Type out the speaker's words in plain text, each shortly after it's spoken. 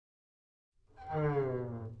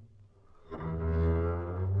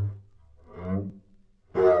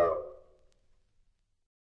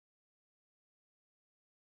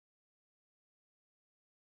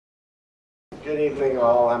Good evening,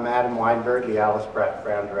 all. I'm Adam Weinberg, the Alice Pratt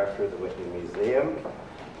Brown Director of the Whitney Museum.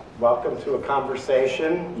 Welcome to a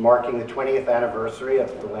conversation marking the 20th anniversary of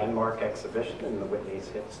the landmark exhibition in the Whitney's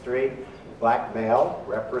history, Black Male,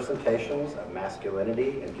 Representations of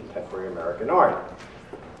Masculinity in Contemporary American Art.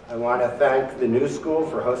 I want to thank the New School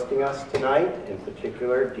for hosting us tonight, in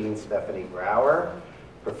particular Dean Stephanie Brower,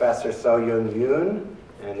 Professor So-Young Yoon,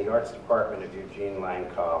 and the Arts Department of Eugene Lang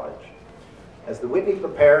College. As the Whitney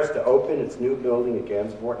prepares to open its new building at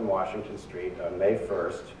Gansevoort and Washington Street on May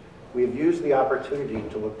 1st, we have used the opportunity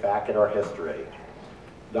to look back at our history.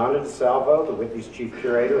 Donna DeSalvo, the Whitney's Chief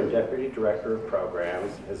Curator and Deputy Director of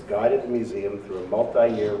Programs, has guided the museum through a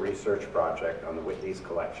multi-year research project on the Whitney's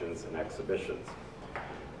collections and exhibitions.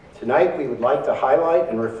 Tonight, we would like to highlight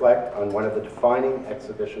and reflect on one of the defining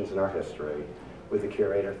exhibitions in our history with the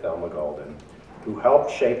curator Thelma Golden, who helped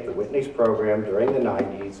shape the Whitney's program during the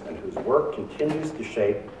 90s and whose work continues to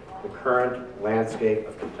shape the current landscape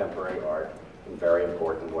of contemporary art in very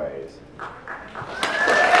important ways.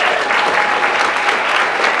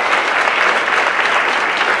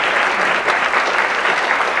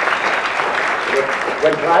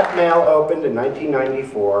 When Black Male opened in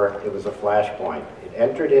 1994, it was a flashpoint. It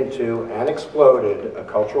entered into and exploded a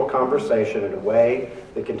cultural conversation in a way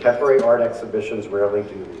that contemporary art exhibitions rarely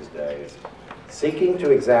do these days. Seeking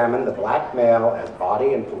to examine the black male as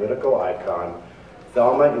body and political icon,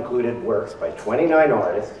 Thelma included works by 29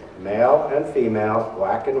 artists, male and female,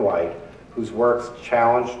 black and white, whose works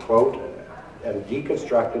challenged, quote, and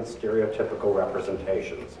deconstructed stereotypical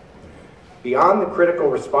representations. Beyond the critical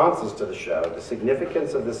responses to the show, the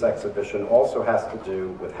significance of this exhibition also has to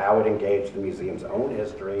do with how it engaged the museum's own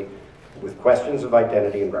history with questions of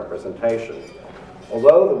identity and representation.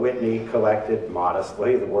 Although the Whitney collected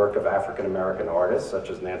modestly the work of African-American artists such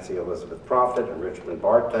as Nancy Elizabeth Prophet and Richmond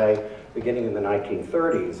Barte beginning in the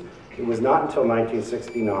 1930s, it was not until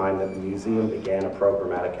 1969 that the museum began a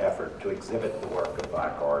programmatic effort to exhibit the work of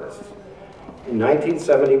black artists. In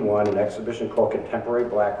 1971, an exhibition called Contemporary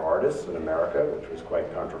Black Artists in America, which was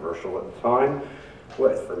quite controversial at the time,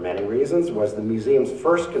 for many reasons, was the museum's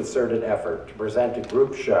first concerted effort to present a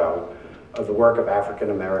group show of the work of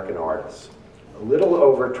African-American artists. A little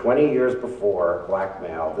over 20 years before Black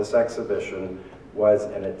Male, this exhibition was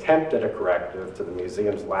an attempt at a corrective to the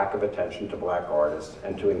museum's lack of attention to black artists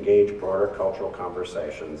and to engage broader cultural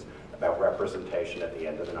conversations about representation at the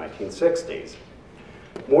end of the 1960s.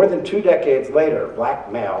 More than 2 decades later,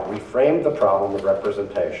 Black Male reframed the problem of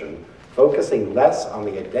representation, focusing less on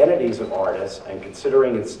the identities of artists and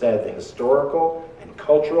considering instead the historical and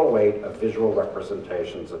cultural weight of visual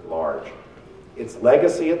representations at large. Its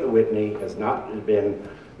legacy at the Whitney has not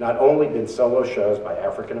only been solo shows by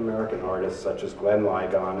African-American artists such as Glenn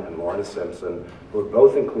Ligon and Lorna Simpson, who were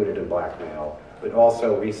both included in Black Male, but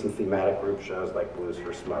also recent thematic group shows like Blues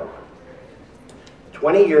for Smoke.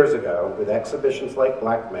 20 years ago, with exhibitions like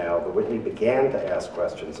Black Male, the Whitney began to ask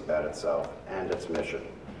questions about itself and its mission.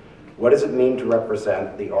 What does it mean to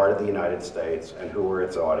represent the art of the United States, and who are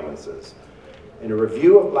its audiences? In a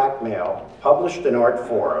review of Black Male, published in Art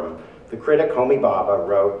Forum, the critic Homi Bhabha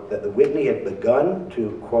wrote that the Whitney had begun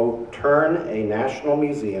to, quote, turn a national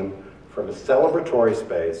museum from a celebratory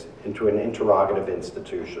space into an interrogative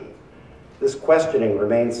institution. This questioning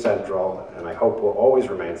remains central, and I hope will always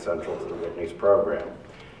remain central to the Whitney's program.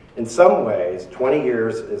 In some ways, 20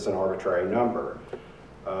 years is an arbitrary number.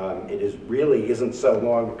 It really isn't so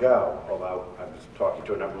long ago, although I was talking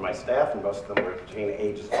to a number of my staff, and most of them were between the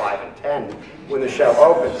ages 5 and 10 when the show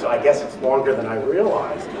opened, so I guess it's longer than I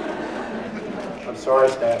realized. I'm sorry,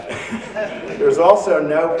 staff. There's also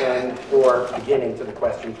no end or beginning to the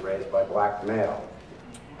questions raised by Black Male.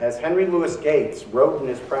 As Henry Louis Gates wrote in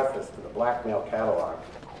his preface to the Black Male catalogue,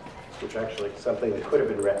 which actually is something that could have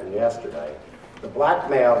been written yesterday, the black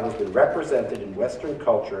male has been represented in Western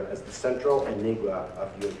culture as the central enigma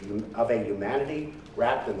of a humanity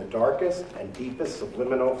wrapped in the darkest and deepest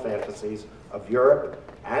subliminal fantasies of Europe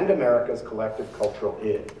and America's collective cultural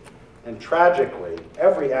id. And tragically,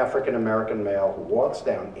 every African-American male who walks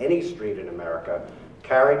down any street in America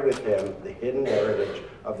carried with him the hidden heritage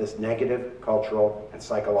of this negative cultural and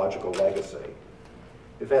psychological legacy.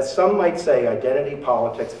 If, as some might say, identity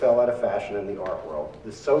politics fell out of fashion in the art world,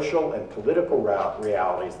 the social and political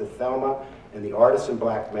realities that Thelma and the artists in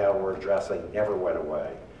Black Male were addressing never went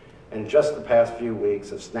away, and just the past few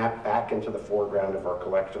weeks have snapped back into the foreground of our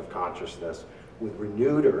collective consciousness with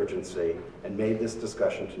renewed urgency and made this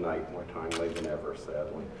discussion tonight more timely than ever,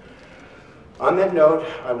 sadly. On that note,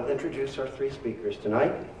 I will introduce our 3 speakers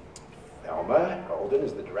tonight. Thelma Golden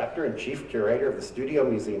is the Director and Chief Curator of the Studio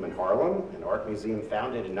Museum in Harlem, an art museum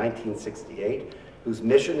founded in 1968 whose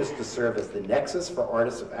mission is to serve as the nexus for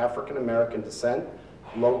artists of African American descent,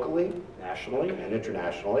 locally, nationally, and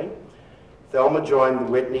internationally. Thelma joined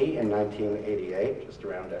the Whitney in 1988, just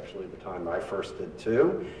around actually the time I first did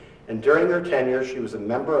too. And during her tenure, she was a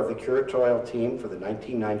member of the curatorial team for the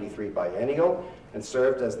 1993 biennial and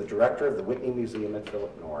served as the director of the Whitney Museum at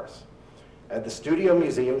Philip Morris. At the Studio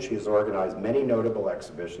Museum, she has organized many notable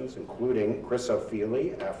exhibitions, including Chris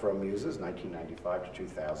O'Feely, Afro Muses, 1995 to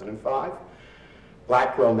 2005,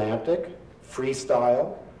 Black Romantic,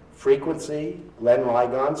 Freestyle, Frequency, Glenn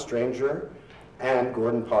Ligon, Stranger, and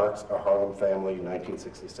Gordon Parks, A Harlem Family,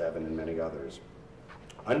 1967, and many others.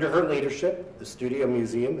 Under her leadership, the Studio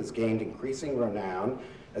Museum has gained increasing renown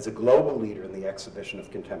as a global leader in the exhibition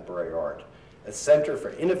of contemporary art, a center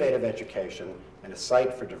for innovative education, and a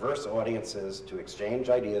site for diverse audiences to exchange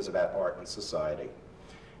ideas about art and society.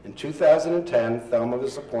 In 2010, Thelma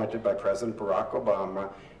was appointed by President Barack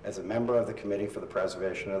Obama as a member of the Committee for the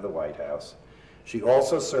Preservation of the White House. She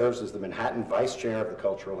also serves as the Manhattan Vice Chair of the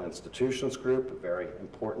Cultural Institutions Group, a very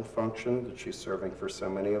important function that she's serving for so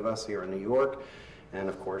many of us here in New York. And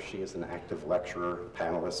of course, she is an active lecturer,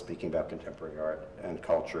 panelist speaking about contemporary art and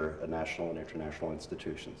culture at national and international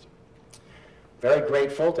institutions. Very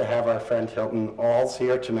grateful to have our friend Hilton Als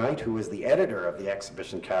here tonight, who is the editor of the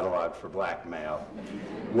exhibition catalog for Black Male,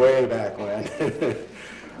 way back when.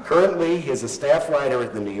 Currently, he is a staff writer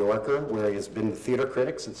at The New Yorker, where he has been the theater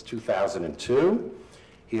critic since 2002.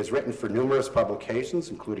 He has written for numerous publications,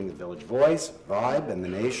 including The Village Voice, Vibe, and The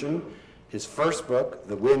Nation. His first book,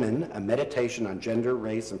 The Women, A Meditation on Gender,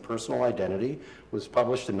 Race, and Personal Identity, was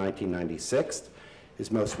published in 1996. His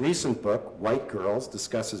most recent book, White Girls,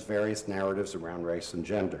 discusses various narratives around race and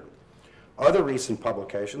gender. Other recent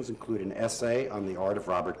publications include an essay on the art of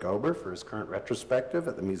Robert Gober for his current retrospective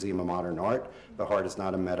at the Museum of Modern Art, The Heart is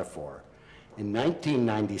Not a Metaphor. In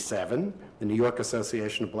 1997, the New York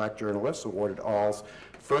Association of Black Journalists awarded Als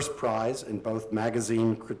first prize in both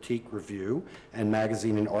Magazine Critique Review and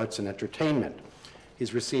Magazine in Arts and Entertainment.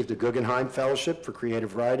 He's received a Guggenheim Fellowship for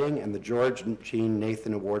Creative Writing and the George Jean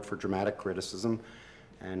Nathan Award for Dramatic Criticism.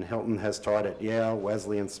 And Hilton has taught at Yale,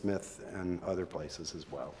 Wesleyan Smith, and other places as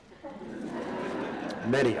well.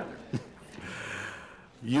 Many others.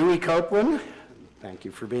 Huey Copeland, thank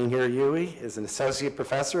you for being here, Huey, is an associate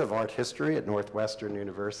professor of art history at Northwestern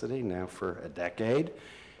University, now for a decade.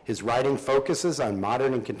 His writing focuses on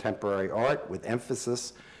modern and contemporary art with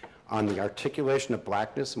emphasis on the articulation of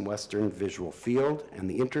blackness in Western visual field and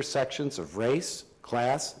the intersections of race,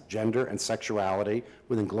 class, gender, and sexuality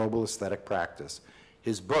within global aesthetic practice.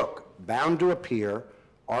 His book, Bound to Appear,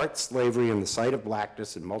 Art, Slavery, and the Site of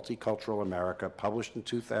Blackness in Multicultural America, published in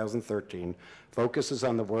 2013, focuses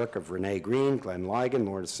on the work of Renee Green, Glenn Ligon,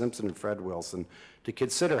 Lorna Simpson, and Fred Wilson to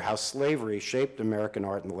consider how slavery shaped American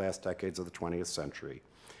art in the last decades of the 20th century.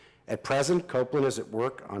 At present, Copeland is at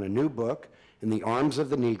work on a new book, In the Arms of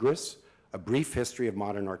the Negress, A Brief History of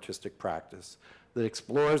Modern Artistic Practice, that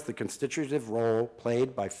explores the constitutive role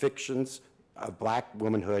played by fictions of Black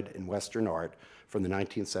womanhood in Western art from the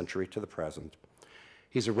 19th century to the present.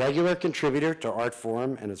 He's a regular contributor to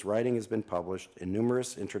Artforum, and his writing has been published in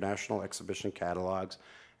numerous international exhibition catalogs,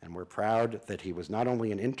 and we're proud that he was not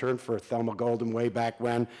only an intern for Thelma Golden way back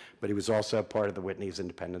when, but he was also part of the Whitney's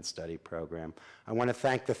Independent Study Program. I want to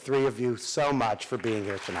thank the three of you so much for being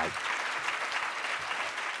here tonight.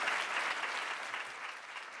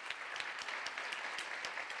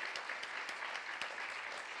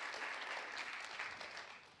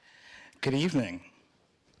 Good evening.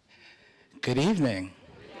 Good evening.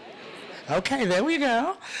 Okay, there we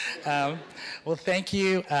go. Well, thank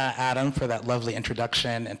you, Adam, for that lovely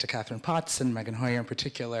introduction, and to Catherine Potts and Megan Hoyer in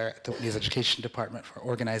particular at the Whitney's Education Department for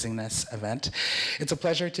organizing this event. It's a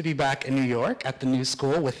pleasure to be back in New York at the New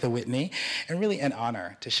School with the Whitney, and really an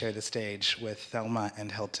honor to share the stage with Thelma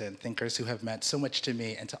and Hilton, thinkers who have meant so much to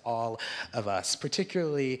me and to all of us,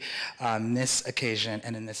 particularly on this occasion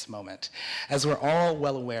and in this moment. As we're all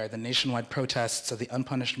well aware, the nationwide protests of the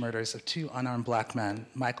unpunished murders of two unarmed Black men,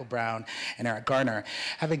 Michael Brown and Eric Garner,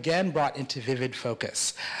 have again brought into vivid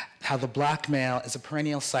focus how the Black male is a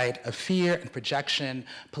perennial site of fear and projection,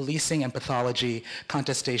 policing and pathology,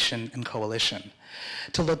 contestation and coalition.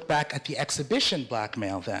 To look back at the exhibition Black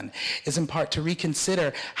Male, then, is in part to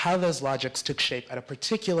reconsider how those logics took shape at a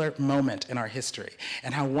particular moment in our history,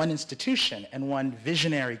 and how one institution and one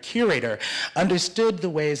visionary curator understood the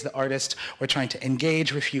ways the artists were trying to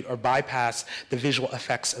engage, refute, or bypass the visual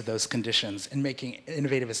effects of those conditions in making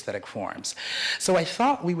innovative aesthetic forms. So I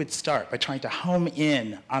thought we would start by trying to home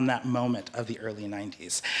in on that moment of the early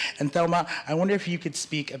 90s. And Thelma, I wonder if you could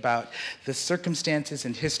speak about the circumstances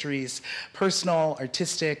and histories, personal personal,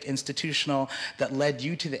 artistic, institutional, that led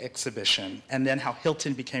you to the exhibition, and then how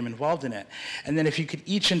Hilton became involved in it. And then if you could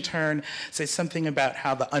each in turn say something about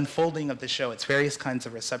how the unfolding of the show, its various kinds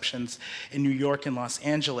of receptions in New York and Los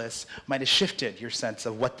Angeles, might have shifted your sense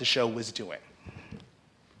of what the show was doing.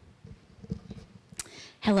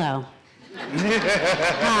 Hello.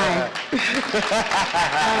 Hi.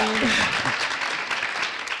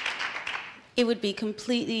 It would be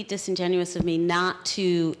completely disingenuous of me not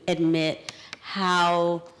to admit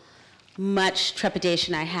how much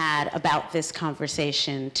trepidation I had about this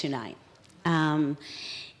conversation tonight. And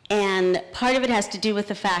part of it has to do with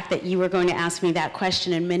the fact that you were going to ask me that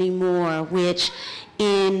question and many more, which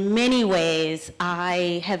in many ways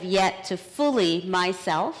I have yet to fully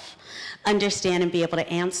myself understand and be able to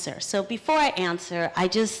answer. So before I answer, I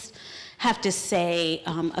just have to say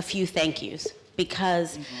a few thank yous,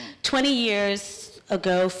 because 20 years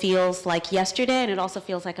ago feels like yesterday, and it also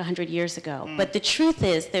feels like 100 years ago. But the truth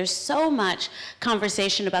is, there's so much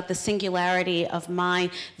conversation about the singularity of my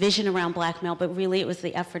vision around black male, but really it was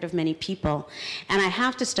the effort of many people. And I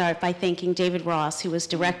have to start by thanking David Ross, who was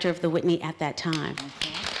director of the Whitney at that time.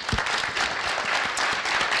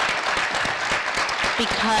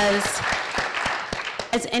 Because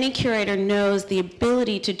as any curator knows, the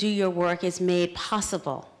ability to do your work is made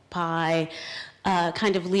possible by a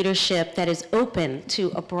kind of leadership that is open to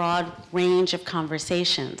a broad range of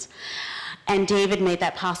conversations. And David made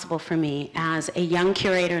that possible for me as a young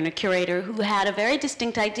curator and a curator who had a very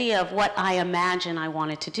distinct idea of what I imagined I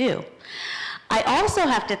wanted to do. I also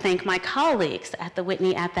have to thank my colleagues at the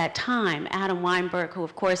Whitney at that time. Adam Weinberg, who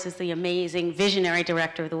of course is the amazing visionary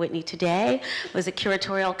director of the Whitney today, was a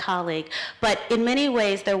curatorial colleague. But in many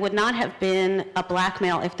ways, there would not have been a black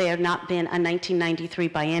male if there had not been a 1993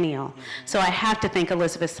 biennial. So I have to thank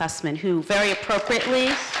Elizabeth Sussman, who very appropriately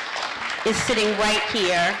is sitting right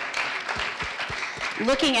here,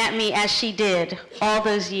 looking at me as she did all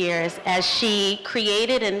those years, as she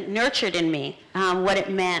created and nurtured in me what it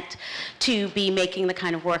meant to be making the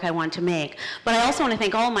kind of work I want to make. But I also want to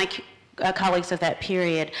thank all my colleagues of that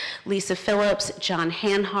period, Lisa Phillips, John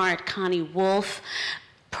Hanhart, Connie Wolf.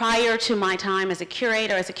 Prior to my time as a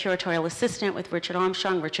curator, as a curatorial assistant with Richard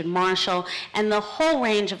Armstrong, Richard Marshall, and the whole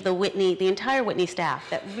range of the Whitney, the entire Whitney staff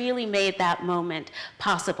that really made that moment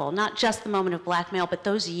possible. Not just the moment of black male, but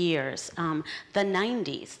those years, the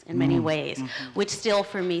 90s in many ways, which still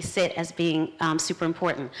for me sit as being super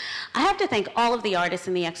important. I have to thank all of the artists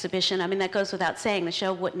in the exhibition. I mean, that goes without saying. The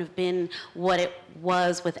show wouldn't have been what it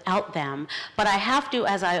was without them. But I have to,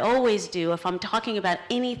 as I always do, if I'm talking about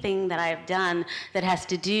anything that I have done that has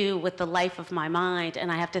to do with the life of my mind,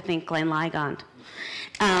 and I have to thank Glenn Ligond.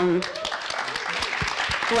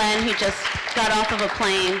 Glenn, who just got off of a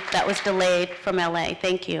plane that was delayed from LA,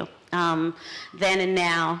 thank you. Then and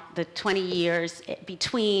now, the 20 years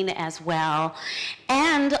between as well.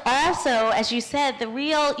 And also, as you said, the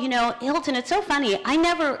real, Hilton, it's so funny, I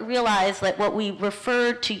never realized that what we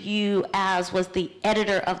referred to you as was the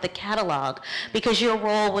editor of the catalog, because your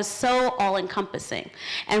role was so all-encompassing.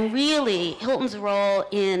 And really, Hilton's role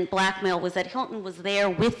in Black Male was that Hilton was there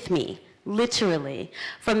with me, literally,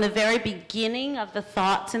 from the very beginning of the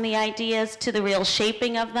thoughts and the ideas to the real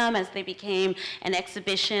shaping of them as they became an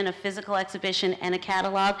exhibition, a physical exhibition, and a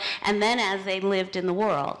catalog, and then as they lived in the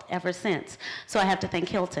world ever since. So I have to thank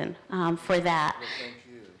Hilton for that. Well, thank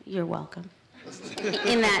you. You're welcome.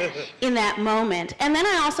 in that moment. And then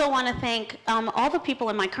I also want to thank all the people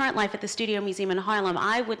in my current life at the Studio Museum in Harlem.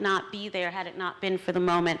 I would not be there had it not been for the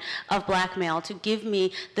moment of Black Male to give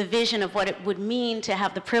me the vision of what it would mean to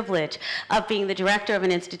have the privilege of being the director of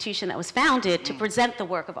an institution that was founded to present the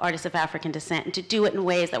work of artists of African descent and to do it in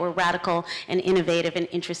ways that were radical and innovative and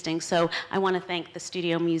interesting. So I want to thank the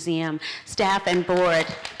Studio Museum staff and board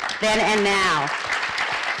then and now.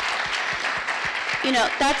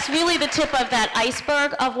 That's really the tip of that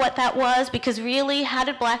iceberg of what that was, because really, how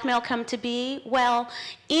did Black Male come to be? Well,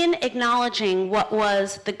 in acknowledging what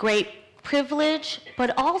was the great privilege,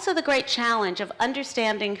 but also the great challenge of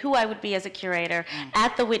understanding who I would be as a curator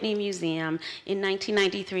at the Whitney Museum in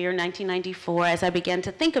 1993 or 1994, as I began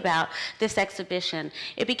to think about this exhibition,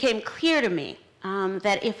 it became clear to me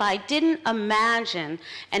that if I didn't imagine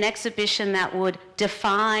an exhibition that would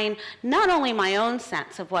define not only my own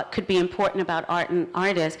sense of what could be important about art and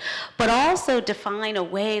artists, but also define a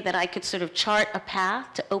way that I could sort of chart a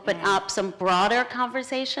path to open up some broader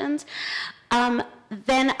conversations,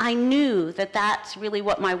 then I knew that that's really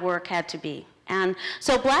what my work had to be. And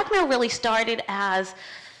so Black Male really started as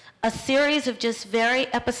a series of just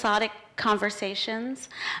very episodic conversations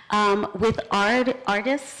with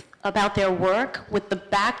artists about their work, with the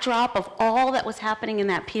backdrop of all that was happening in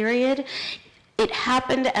that period. it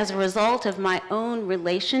happened as a result of my own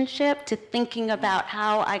relationship to thinking about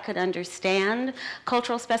how I could understand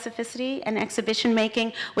cultural specificity and exhibition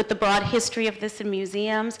making with the broad history of this in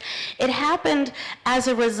museums. It happened as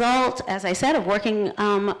a result, as I said, of working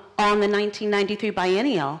on the 1993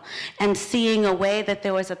 biennial and seeing a way that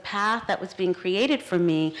there was a path that was being created for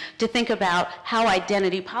me to think about how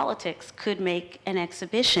identity politics could make an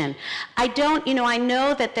exhibition. I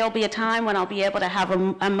know that there'll be a time when I'll be able to have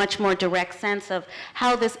a much more direct sense of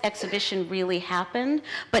how this exhibition really happened,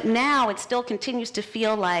 but now it still continues to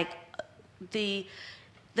feel like the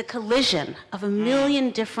collision of a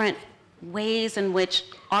million different ways in which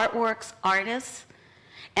artworks, artists,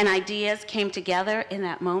 and ideas came together in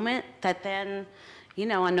that moment that then,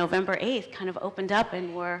 on November 8th kind of opened up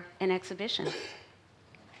and were an exhibition.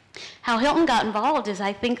 How Hilton got involved is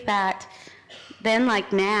I think that then,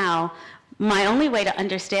 like now, my only way to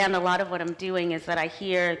understand a lot of what I'm doing is that I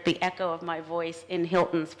hear the echo of my voice in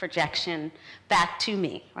Hilton's projection back to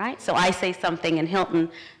me, right? So I say something and Hilton,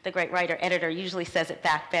 the great writer-editor, usually says it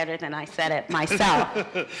back better than I said it myself.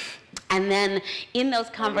 And then in those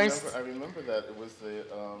conversations... I remember that. It was the...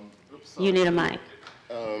 You need a mic.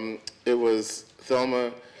 It was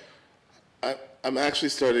Thelma. I'm actually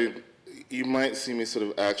starting... You might see me sort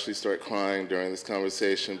of actually start crying during this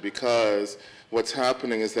conversation because what's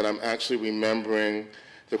happening is that I'm actually remembering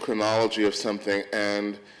the chronology of something,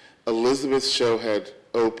 and Elizabeth's show had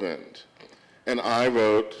opened, and I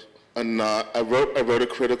wrote a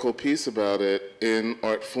critical piece about it in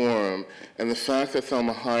Art Forum, and the fact that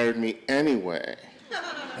Thelma hired me anyway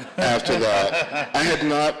after that, I had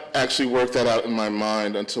not actually worked that out in my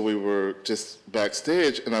mind until we were just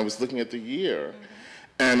backstage, and I was looking at the year,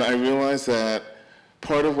 and I realized that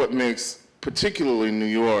part of what makes particularly New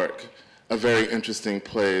York a very interesting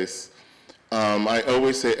place. I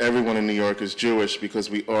always say everyone in New York is Jewish because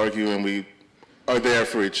we argue and we are there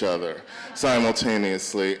for each other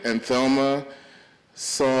simultaneously. And Thelma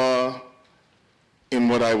saw in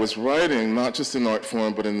what I was writing, not just in Art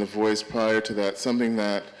Forum, but in The Voice prior to that, something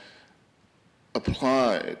that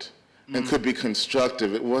applied and could be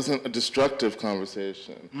constructive. It wasn't a destructive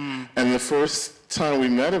conversation. And the first time we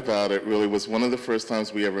met about it really was one of the first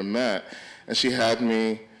times we ever met. And she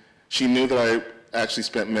knew that I actually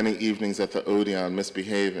spent many evenings at the Odeon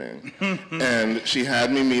misbehaving. And she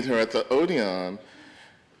had me meet her at the Odeon.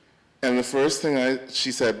 And the first thing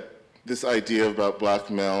she said, this idea about black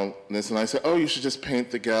maleness, and I said, oh, you should just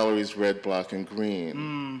paint the galleries red, black, and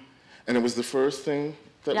green. And it was the first thing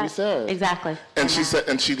that we said. Exactly. And she said,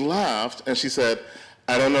 and she laughed, and she said,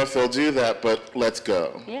 I don't know if they'll do that, but let's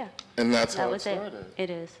go. Yeah. And that's how it started. It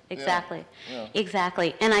is, exactly. Yeah.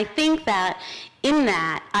 Exactly. And I think that in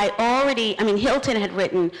that, Hilton had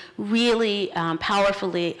written really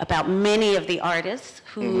powerfully about many of the artists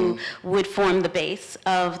who would form the base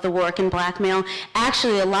of the work in Blackmail.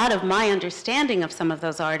 Actually, a lot of my understanding of some of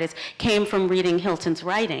those artists came from reading Hilton's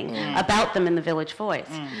writing about them in the Village Voice.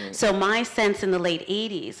 So my sense in the late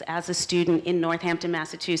 80s as a student in Northampton,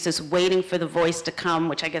 Massachusetts, waiting for the Voice to come,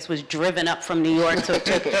 which I guess was driven up from New York, so it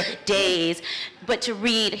took days, but to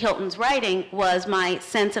read Hilton's writing was my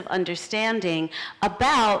sense of understanding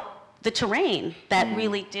about the terrain that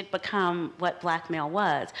really did become what Blackmail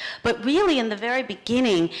was. But really, in the very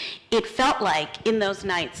beginning, it felt like in those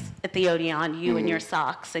nights at the Odeon, you and your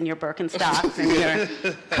socks and your Birkenstocks and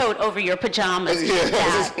your coat over your pajamas,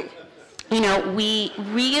 that, we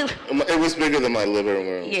really... It was bigger than my living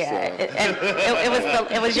room. Yeah, so.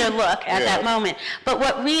 it was your look at that moment. But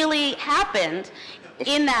what really happened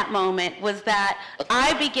in that moment was that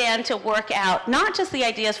I began to work out not just the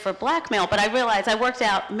ideas for Blackmail, but I realized I worked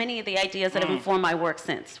out many of the ideas that have informed my work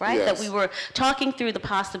since, right? Yes. That we were talking through the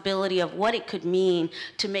possibility of what it could mean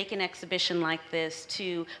to make an exhibition like this,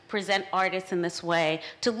 to present artists in this way,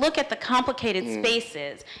 to look at the complicated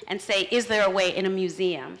spaces and say, is there a way in a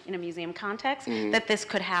museum context, that this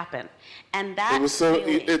could happen? And that it was so,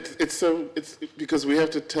 really, it's because we have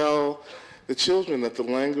to tell the children that the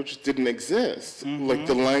language didn't exist. Like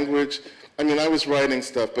the language, I was writing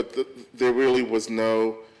stuff, but there really was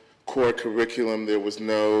no core curriculum, there was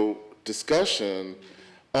no discussion.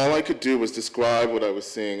 All I could do was describe what I was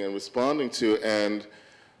seeing and responding to, and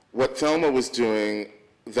what Thelma was doing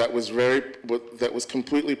that was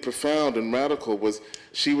completely profound and radical was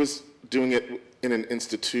she was doing it in an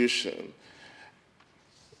institution,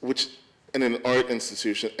 in an art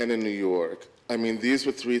institution, and in New York. These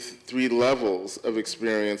were three levels of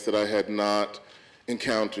experience that I had not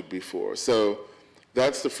encountered before. So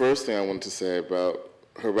that's the first thing I wanted to say about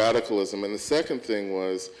her radicalism. And the second thing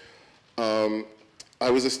was, I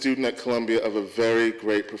was a student at Columbia of a very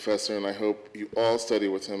great professor, and I hope you all study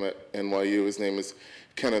with him at NYU. His name is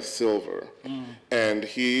Kenneth Silver. And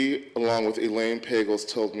he, along with Elaine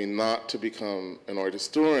Pagels, told me not to become an art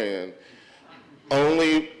historian,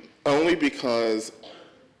 only because,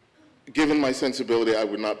 given my sensibility, I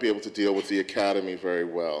would not be able to deal with the academy very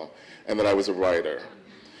well, and that I was a writer.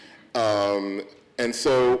 And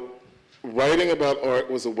so writing about art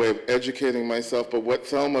was a way of educating myself, but what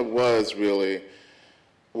Thelma was really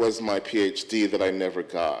was my PhD that I never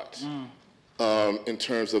got. In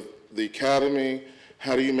terms of the academy,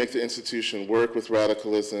 how do you make the institution work with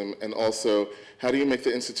radicalism, and also how do you make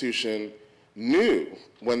the institution new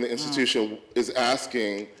when the institution is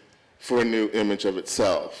asking for a new image of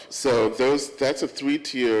itself? So that's a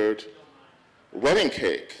three-tiered wedding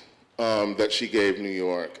cake that she gave New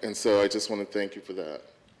York, and so I just want to thank you for that.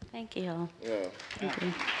 Thank you. Yeah. Thank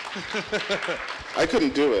you. I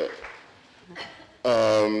couldn't do it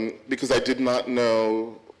because I did not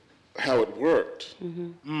know how it worked.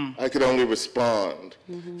 I could only respond.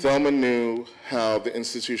 Thelma knew how the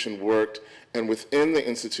institution worked, and within the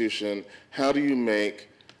institution, how do you make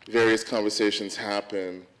various conversations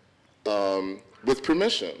happen with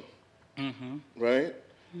permission, right?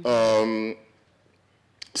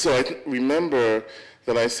 So I remember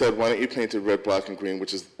that I said, why don't you paint it red, black, and green,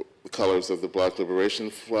 which is the colors of the Black Liberation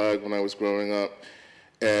flag when I was growing up.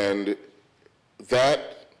 And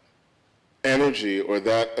that energy or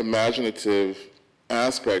that imaginative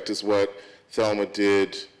aspect is what Thelma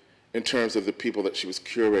did in terms of the people that she was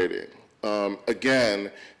curating.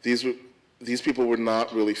 Again, these people were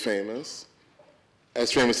not really famous,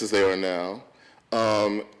 as famous as they are now.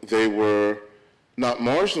 They were not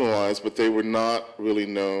marginalized, but they were not really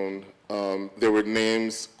known. There were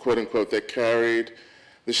names, quote unquote, that carried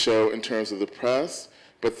the show in terms of the press,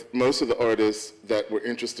 but most of the artists that were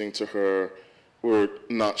interesting to her were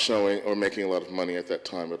not showing or making a lot of money at that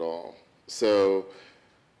time at all. So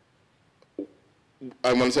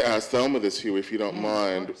I wanted to ask Thelma this, Huey, if you don't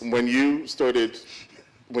mind. When you started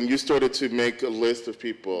to make a list of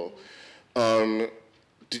people,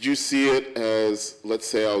 did you see it as, let's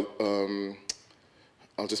say, I'll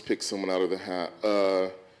just pick someone out of the hat.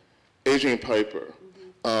 Adrian Piper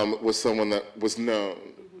was someone that was known.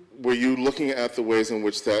 Were you looking at the ways in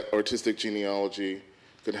which that artistic genealogy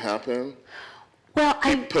could happen? Well,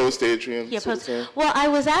 Post-Adrian? Yeah, well, I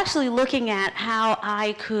was actually looking at how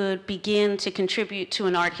I could begin to contribute to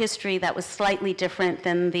an art history that was slightly different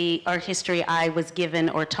than the art history I was given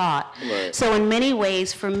or taught. Right. So in many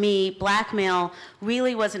ways, for me, Blackmail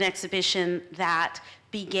really was an exhibition that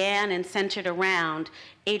began and centered around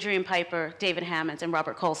Adrian Piper, David Hammonds, and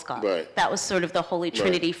Robert Colescott. Right. That was sort of the holy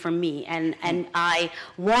trinity for me. And I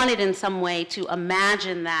wanted in some way to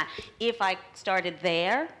imagine that if I started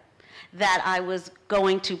there, that I was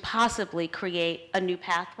going to possibly create a new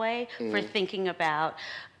pathway for thinking about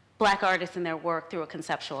Black artists and their work through a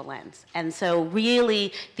conceptual lens. And so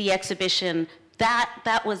really the exhibition,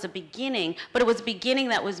 that was a beginning, but it was a beginning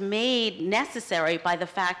that was made necessary by the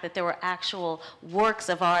fact that there were actual works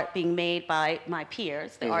of art being made by my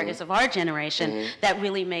peers, the artists of our generation, that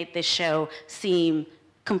really made this show seem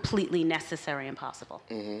completely necessary and possible.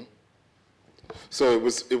 So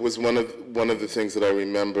it was one of the things that I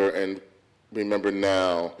remember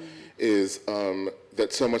now is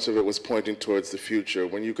that so much of it was pointing towards the future.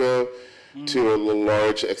 When you go to a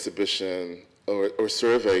large exhibition or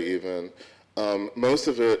survey even, most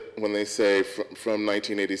of it, when they say from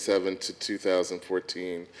 1987 to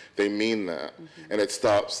 2014, they mean that, and it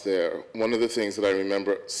stops there. One of the things that I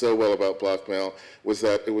remember so well about Blackmail was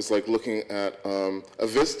that it was like looking at a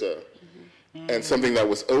vista and something that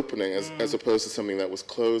was opening as opposed to something that was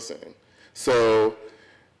closing. So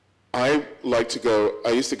I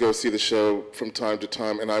used to go see the show from time to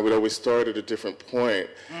time, and I would always start at a different point,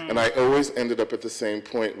 and I always ended up at the same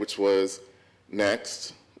point, which was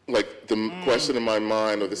next. Like the question in my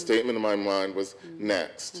mind or the statement in my mind was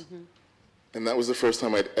next. And that was the first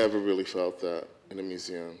time I'd ever really felt that in a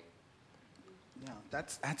museum. Yeah,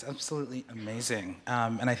 that's absolutely amazing.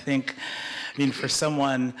 And I think, I mean, for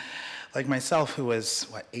someone like myself who was,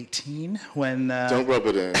 18 when... Don't rub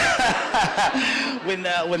it in.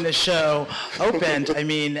 when the show opened, I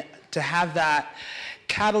mean, to have that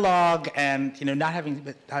catalog and, not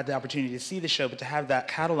having had the opportunity to see the show, but to have that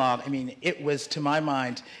catalog, I mean, it was, to my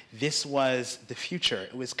mind, this was the future.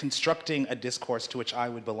 It was constructing a discourse to which I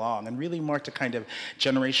would belong, and really marked a kind of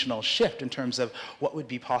generational shift in terms of what would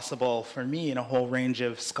be possible for me and a whole range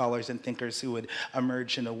of scholars and thinkers who would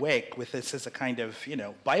emerge in the wake with this as a kind of,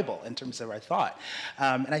 Bible in terms of our thought.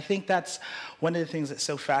 And I think that's one of the things that's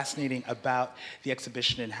so fascinating about the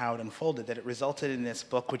exhibition and how it unfolded, that it resulted in this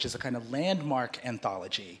book, which is a kind of landmark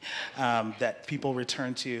anthology that people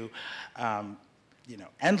return to,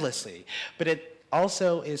 endlessly. But it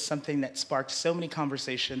also is something that sparked so many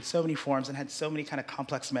conversations, so many forums, and had so many kind of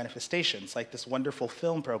complex manifestations, like this wonderful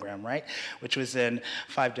film program, right? Which was in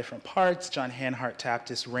 5 different parts. John Hanhart tapped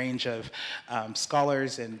this range of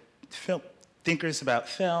scholars and thinkers about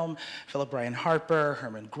film: Philip Bryan Harper,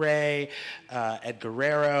 Herman Gray, Ed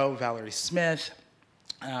Guerrero, Valerie Smith,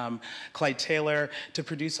 Clyde Taylor, to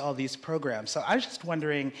produce all these programs. So I was just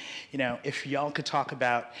wondering, if y'all could talk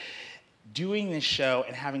about doing this show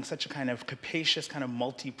and having such a kind of capacious, kind of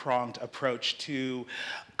multi-pronged approach to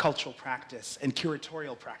cultural practice and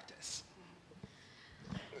curatorial practice.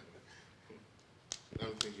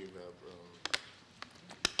 I'm thinking about,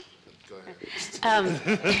 go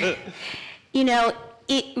ahead.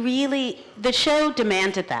 It really, the show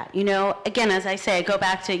demanded that. Again, as I say, I go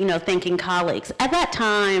back to, thinking colleagues. At that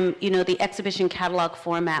time, the exhibition catalog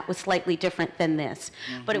format was slightly different than this.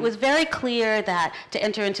 Mm-hmm. But it was very clear that to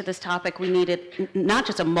enter into this topic, we needed not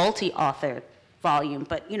just a multi-author volume,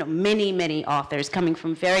 but many, many authors coming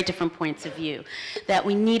from very different points of view, that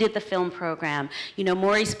we needed the film program.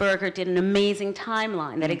 Maurice Berger did an amazing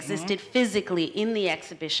timeline that existed physically in the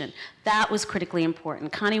exhibition. That was critically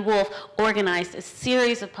important. Connie Wolf organized a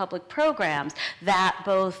series of public programs that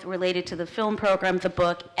both related to the film program, the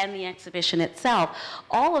book, and the exhibition itself.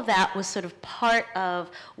 All of that was sort of part of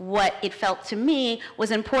what it felt to me was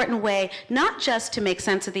an important way, not just to make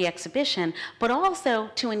sense of the exhibition, but also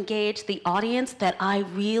to engage the audience that I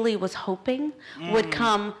really was hoping would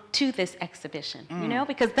come to this exhibition,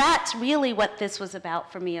 because that's really what this was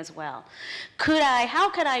about for me as well. How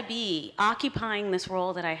could I be occupying this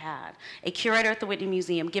role that I had, a curator at the Whitney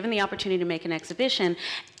Museum, given the opportunity to make an exhibition,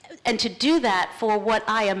 and to do that for what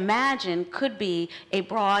I imagine could be a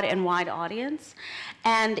broad and wide audience?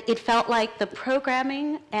 And it felt like the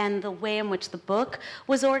programming and the way in which the book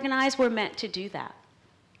was organized were meant to do that.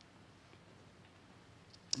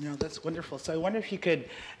 That's wonderful. So I wonder if you could,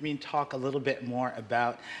 talk a little bit more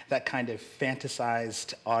about that kind of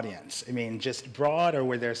fantasized audience. Just broad, or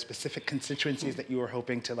were there specific constituencies that you were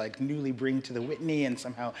hoping to newly bring to the Whitney and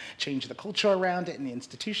somehow change the culture around it in the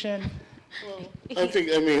institution? Well, I think,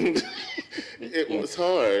 it was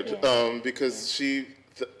hard because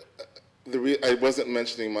I wasn't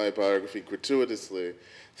mentioning my biography gratuitously.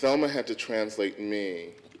 Thelma had to translate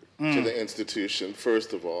me to the institution,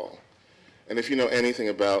 first of all. And if you know anything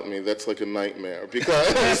about me, that's like a nightmare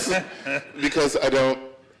because I don't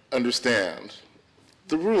understand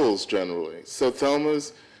the rules generally. So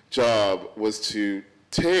Thelma's job was to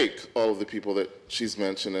take all of the people that she's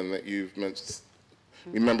mentioned and that you've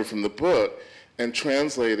remember from the book, and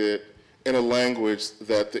translate it in a language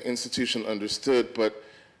that the institution understood, but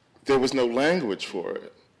there was no language for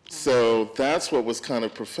it. So that's what was kind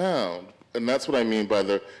of profound. And that's what I mean by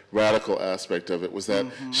the radical aspect of it, was that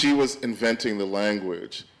she was inventing the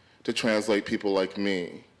language to translate people like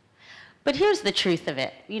me. But here's the truth of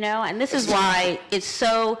it, and this is why it's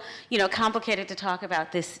so, complicated to talk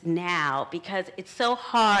about this now, because it's so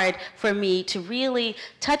hard for me to really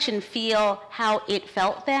touch and feel how it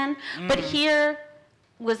felt then. But here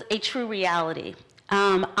was a true reality.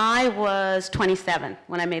 I was 27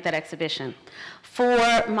 when I made that exhibition.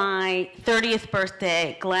 For my 30th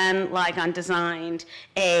birthday, Glenn Ligon designed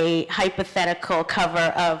a hypothetical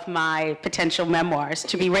cover of my potential memoirs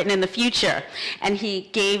to be written in the future. And he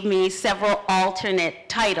gave me several alternate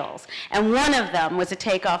titles. And one of them was a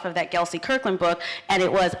takeoff of that Gelsey Kirkland book, and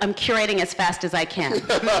it was, I'm curating as fast as I can.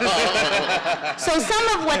 So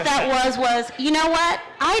some of what that was, you know what?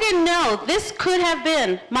 I didn't know this could have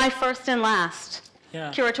been my first and last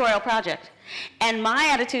curatorial project. And my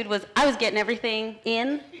attitude was, I was getting everything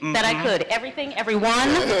in that I could. Everything, everyone,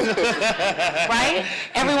 right?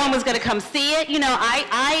 Everyone was going to come see it.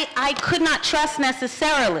 I could not trust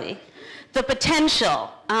necessarily the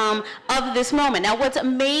potential of this moment. Now, what's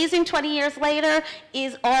amazing 20 years later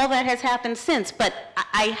is all that has happened since. But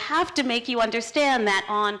I have to make you understand that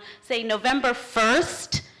on, say, November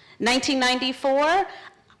 1st, 1994,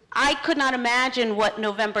 I could not imagine what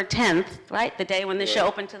November 10th, right, the day when the show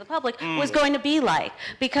opened to the public, was going to be like,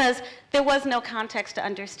 because there was no context to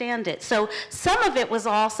understand it. So some of it was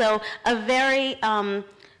also a very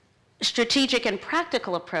strategic and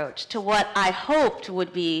practical approach to what I hoped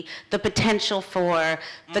would be the potential for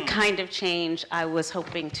the kind of change I was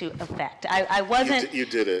hoping to effect. I wasn't... You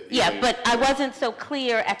did it. Yeah, but I wasn't so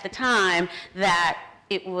clear at the time that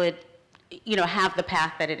it would, you know, have the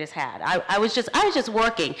path that it has had. I was just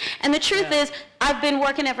working. And the truth is, I've been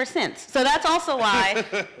working ever since. So that's also why...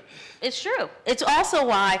 It's true. It's also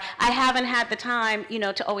why I haven't had the time, you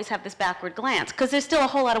know, to always have this backward glance, because there's still a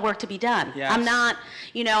whole lot of work to be done. Yes. I'm not,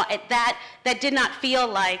 you know, that did not feel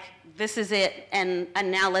like this is it, and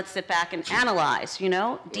now let's sit back and analyze, you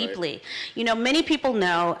know, deeply. Right. You know, many people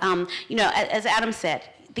know, you know, as Adam said,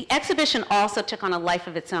 the exhibition also took on a life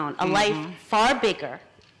of its own, a life far bigger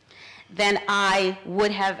than I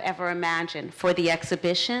would have ever imagined for the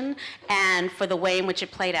exhibition and for the way in which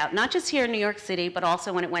it played out, not just here in New York City, but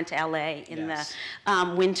also when it went to LA in the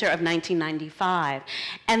winter of 1995.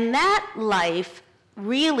 And that life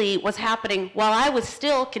really was happening while I was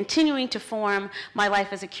still continuing to form my life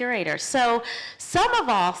as a curator. So some of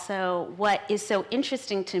also what is so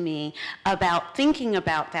interesting to me about thinking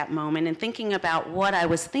about that moment and thinking about what I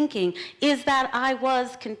was thinking is that I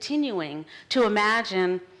was continuing to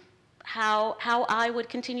imagine how I would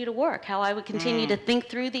continue to work, how I would continue to think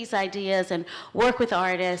through these ideas and work with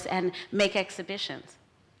artists and make exhibitions.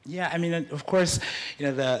 Yeah, I mean, of course,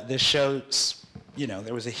 you know, the show's, you know,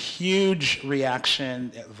 there was a huge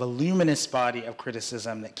reaction, a voluminous body of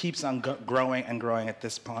criticism that keeps on growing and growing at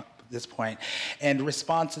this point, and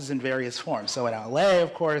responses in various forms. So in LA,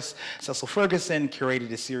 of course, Cecil Ferguson curated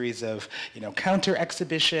a series of, you know, counter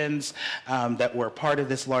exhibitions that were part of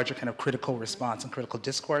this larger kind of critical response and critical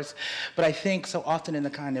discourse. But I think so often in the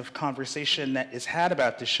kind of conversation that is had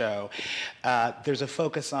about the show, there's a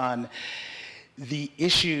focus on the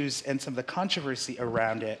issues and some of the controversy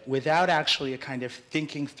around it without actually a kind of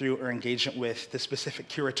thinking through or engagement with the specific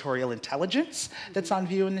curatorial intelligence that's on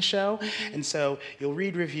view in the show. And so you'll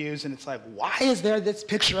read reviews and it's like, why is there this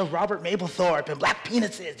picture of Robert Mapplethorpe and black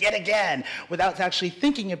penises yet again? Without actually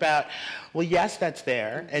thinking about, well, yes, that's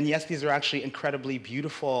there. And yes, these are actually incredibly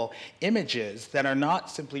beautiful images that are not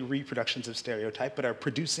simply reproductions of stereotype, but are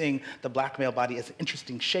producing the black male body as an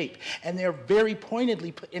interesting shape. And they're very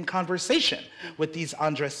pointedly put in conversation with these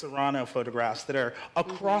Andres Serrano photographs that are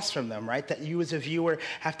across from them, right? That you as a viewer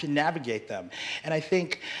have to navigate them. And I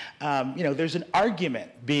think, you know, there's an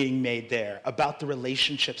argument being made there about the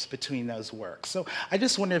relationships between those works. So I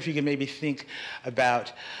just wonder if you could maybe think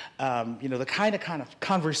about, you know, the kind of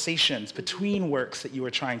conversations between works that you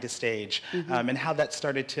were trying to stage, and how that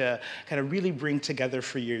started to kind of really bring together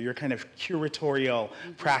for you your kind of curatorial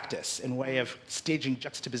practice and way of staging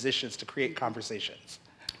juxtapositions to create conversations.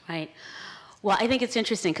 Right. Well, I think it's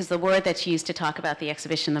interesting because the word that's used to talk about the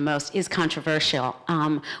exhibition the most is controversial,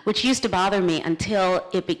 which used to bother me until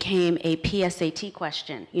it became a PSAT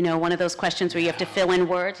question. You know, one of those questions where you have to fill in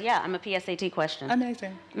words. Yeah, I'm a PSAT question.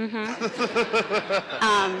 Amazing.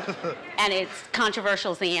 And it's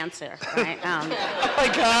controversial is the answer, right? Oh my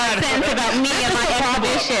God. Sense about me and my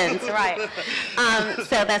exhibitions, right?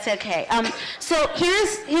 So that's okay. So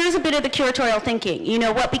here's a bit of the curatorial thinking. You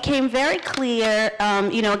know, what became very clear,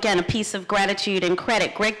 you know, again, a piece of gratitude and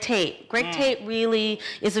credit, Greg Tate. Greg Tate really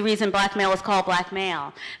is the reason black male was called black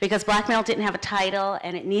male, because black male didn't have a title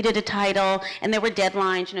and it needed a title, and there were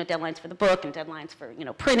deadlines, you know, deadlines for the book and deadlines for, you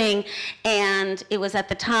know, printing, and it was at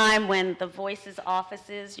the time when the Voices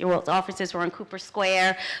offices, your world's offices were on Cooper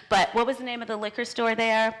Square, but what was the name of the liquor store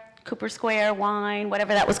there? Cooper Square Wine,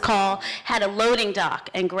 whatever that was called, had a loading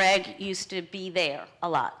dock, and Greg used to be there a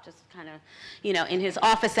lot, just kind of, you know, in his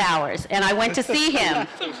office hours, and I went to see him.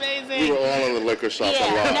 That's amazing. We were all in the liquor shop a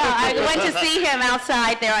lot. No, I went to see him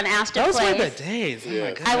outside there on Astor Place. Those were the days. Oh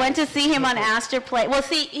my God. I went to see him on Astor Place. Well,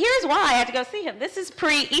 see, here's why I had to go see him. This is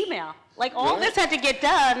pre-email. Like, all this had to get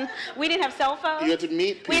done. We didn't have cell phones. You had to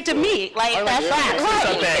meet people. We had to meet. Like, that's right.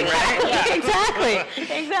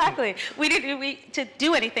 Exactly. We didn't, to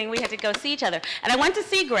do anything, we had to go see each other. And I went to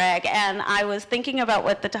see Greg, and I was thinking about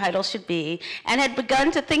what the title should be, and had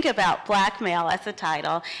begun to think about black male as the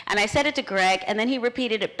title. And I said it to Greg, and then he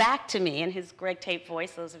repeated it back to me in his Greg Tate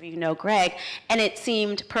voice, those of you who know Greg, and it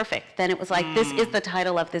seemed perfect. Then it was like, this is the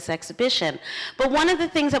title of this exhibition. But one of the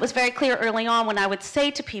things that was very clear early on when I would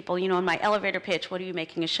say to people, you know, in my elevator pitch, what are you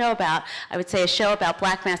making a show about? I would say a show about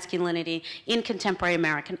black masculinity in contemporary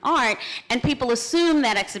American art, and people assumed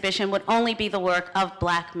that exhibition would only be the work of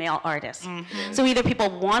black male artists. So either people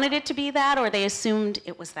wanted it to be that, or they assumed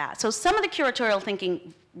it was that. So some of the curatorial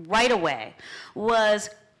thinking right away was,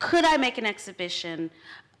 could I make an exhibition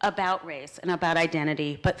about race and about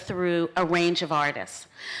identity, but through a range of artists.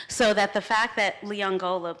 So that the fact that Leon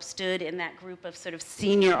Golub stood in that group of sort of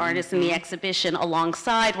senior artists in the exhibition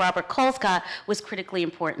alongside Robert Colescott was critically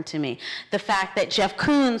important to me. The fact that Jeff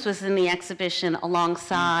Koons was in the exhibition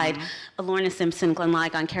alongside Lorna Simpson, Glenn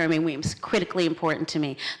Ligon, Carrie Mae Weems, critically important to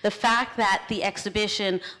me. The fact that the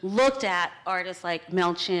exhibition looked at artists like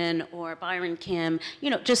Mel Chin or Byron Kim, you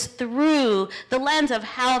know, just through the lens of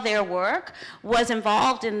how their work was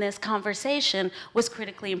involved in this conversation was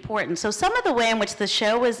critically important. So some of the way in which the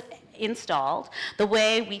show was installed, the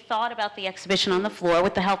way we thought about the exhibition on the floor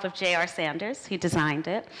with the help of J.R. Sanders, he designed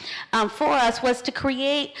it, for us was to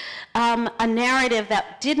create a narrative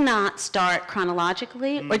that did not start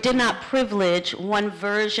chronologically or did not privilege one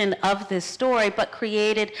version of this story, but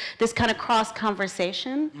created this kind of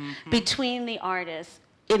cross-conversation between the artists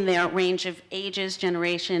in their range of ages,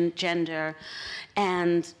 generation, gender,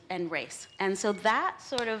 and race. And so that's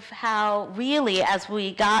sort of how really, as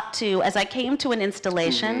I came to an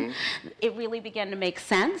installation, it really began to make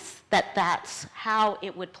sense that that's how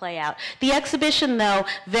it would play out. The exhibition, though,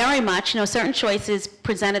 very much, you know, certain choices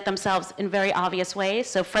presented themselves in very obvious ways.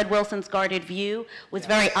 So Fred Wilson's Guarded View was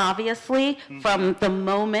very obviously, from the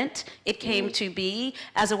moment it came to be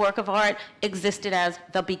as a work of art, existed as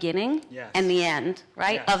the beginning and the end,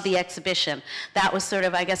 right, of the exhibition. That was sort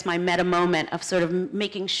of, I guess, my meta moment of sort of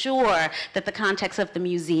making sure that the context of the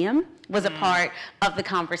museum was a part of the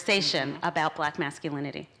conversation about Black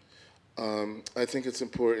masculinity. I think it's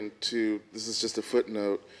important to, this is just a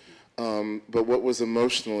footnote, but what was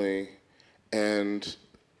emotionally and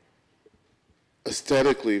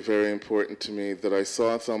aesthetically very important to me that I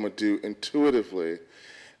saw Thelma do intuitively,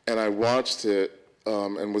 and I watched it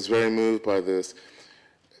and was very moved by this.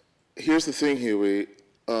 Here's the thing, Huey,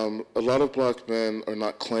 a lot of Black men are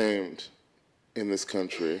not claimed in this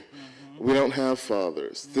country. We don't have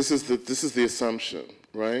fathers. This is the assumption,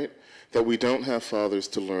 right? That we don't have fathers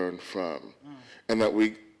to learn from, and that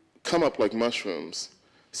we come up like mushrooms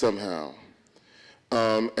somehow,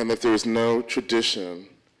 and that there's no tradition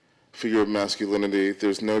for your masculinity,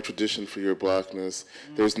 there's no tradition for your Blackness,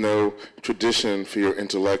 there's no tradition for your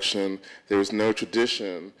intellection, there's no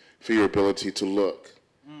tradition for your ability to look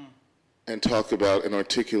and talk about and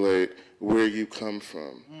articulate where you come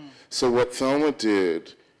from. So what Thelma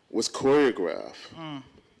did was choreograph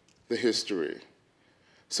the history,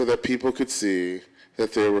 so that people could see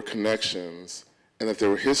that there were connections and that there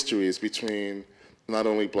were histories between not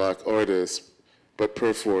only Black artists, but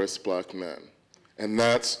perforce Black men. And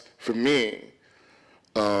that's, for me,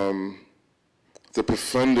 the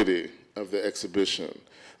profundity of the exhibition.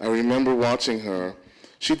 I remember watching her.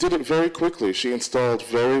 She did it very quickly. She installed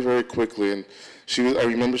very, very quickly. And I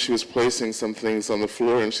remember she was placing some things on the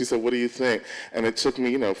floor, and she said, "What do you think?" And it took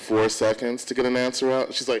me, 4 seconds to get an answer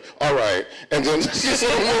out. She's like, "All right," and then she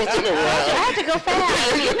sort of moved it around. I have to go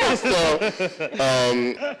fast.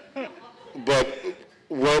 But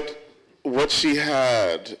what she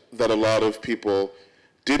had that a lot of people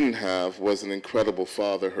didn't have was an incredible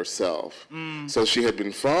father herself. So she had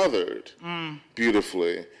been fathered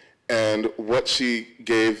beautifully, and what she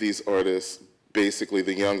gave these artists, basically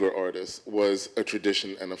the younger artists, was a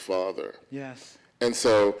tradition and a father. Yes. And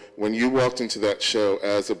so when you walked into that show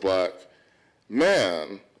as a Black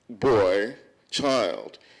man, boy,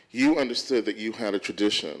 child, you understood that you had a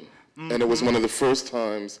tradition. And it was one of the first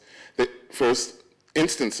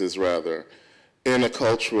instances in a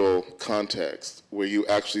cultural context where you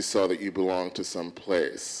actually saw that you belonged to some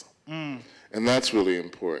place. And that's really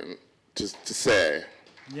important to say.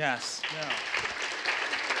 Yes. Yeah.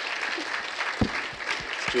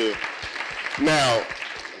 True. Now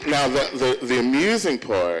the amusing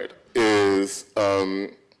part is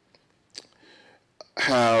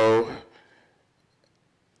how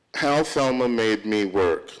Thelma made me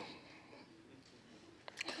work,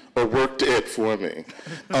 or worked it for me.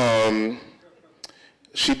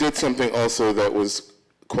 She did something also that was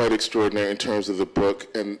quite extraordinary in terms of the book,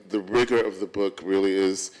 and the rigor of the book really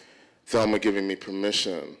is Thelma giving me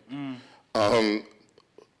permission.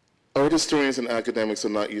 Art historians and academics are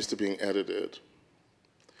not used to being edited.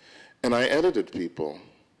 And I edited people.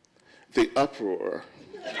 The uproar.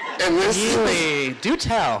 And this, Really? Do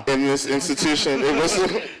tell. in this institution, it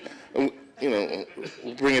wasn't,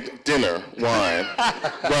 bring it dinner, wine.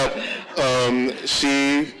 But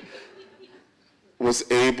she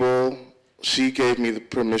gave me the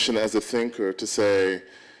permission as a thinker to say,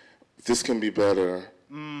 this can be better.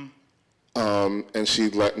 And she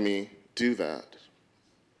let me do that.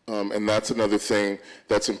 And that's another thing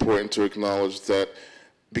that's important to acknowledge, that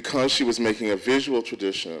because she was making a visual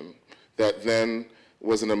tradition that then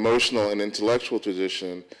was an emotional and intellectual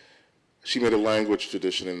tradition, she made a language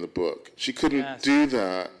tradition in the book. She couldn't do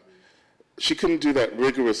that. She couldn't do that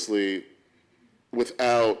rigorously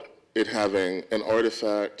without it having an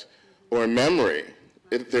artifact or a memory.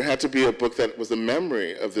 There had to be a book that was a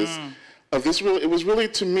memory of this. It was really,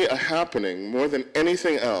 to me, a happening more than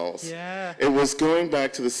anything else. Yeah. It was going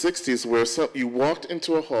back to the 60s where you walked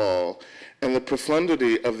into a hall and the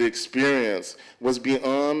profundity of the experience was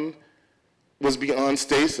beyond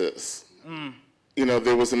stasis. You know,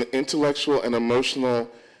 there was an intellectual and emotional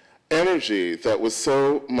energy that was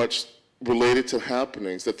so much related to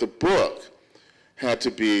happenings that the book had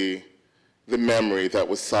to be the memory that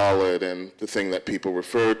was solid and the thing that people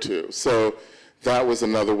referred to. So that was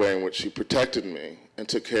another way in which she protected me and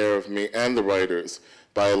took care of me and the writers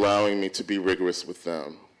by allowing me to be rigorous with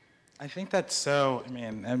them. I think that's so, I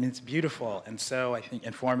mean, it's beautiful and so, I think,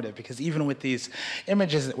 informative, because even with these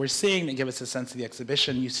images that we're seeing that give us a sense of the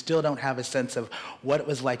exhibition, you still don't have a sense of what it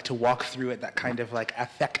was like to walk through it, that kind of like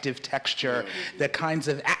affective texture, the kinds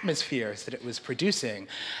of atmospheres that it was producing.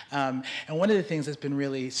 And one of the things that's been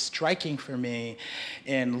really striking for me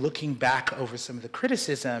in looking back over some of the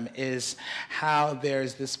criticism is how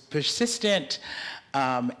there's this persistent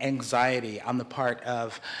anxiety on the part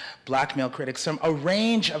of black male critics from a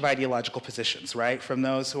range of ideological positions, right? From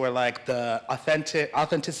those who are like the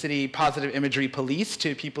authenticity, positive imagery police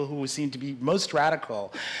to people who seem to be most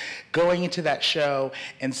radical, going into that show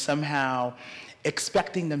and somehow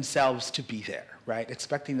expecting themselves to be there, right?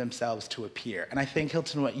 Expecting themselves to appear. And I think,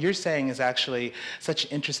 Hilton, what you're saying is actually such an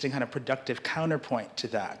interesting kind of productive counterpoint to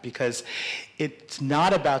that, because it's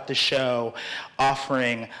not about the show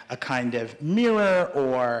offering a kind of mirror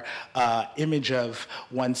or image of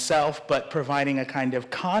oneself, but providing a kind of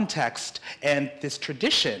context and this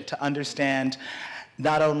tradition to understand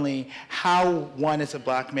not only how one as a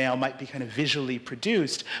black male might be kind of visually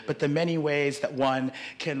produced, but the many ways that one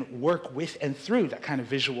can work with and through that kind of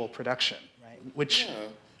visual production, right? Which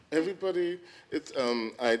everybody,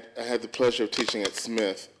 I had the pleasure of teaching at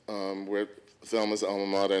Smith, where Thelma's alma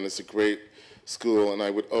mater, and it's a great school, and I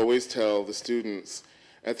would always tell the students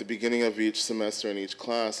at the beginning of each semester in each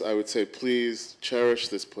class, I would say, please cherish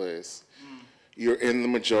this place. You're in the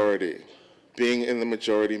majority. Being in the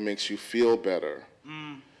majority makes you feel better.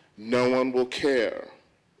 No one will care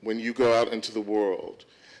when you go out into the world,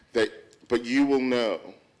 but you will know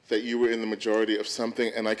that you were in the majority of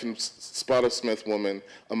something, and I can spot a Smith woman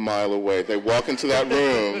a mile away. They walk into that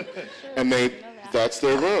room, and that's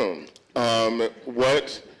their room.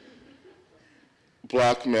 What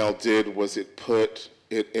black male did was it put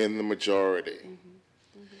it in the majority.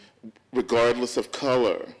 Regardless of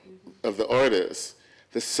color of the artist,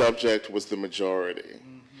 the subject was the majority.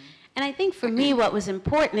 And I think for me what was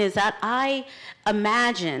important is that I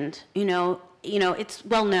imagined, it's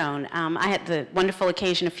well known. I had the wonderful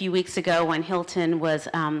occasion a few weeks ago when Hilton was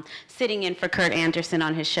sitting in for Kurt Anderson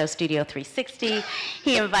on his show Studio 360.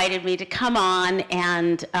 He invited me to come on,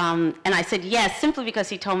 and I said yes, simply because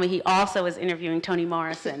he told me he also was interviewing Toni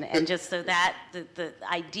Morrison, and just so that the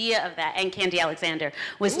idea of that, and Candy Alexander,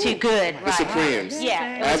 was too good. The Supremes.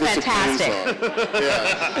 Yeah, it was fantastic.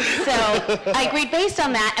 So I agreed based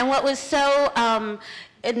on that, and what was so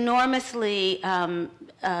enormously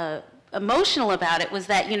emotional about it was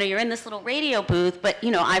that, you're in this little radio booth, but,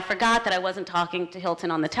 I forgot that I wasn't talking to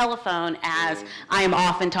Hilton on the telephone, as I am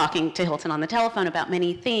often talking to Hilton on the telephone about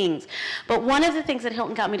many things. But one of the things that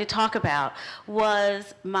Hilton got me to talk about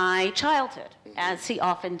was my childhood, as he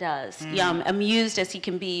often does. Amused as he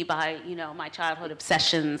can be by, my childhood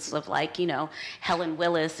obsessions of Helen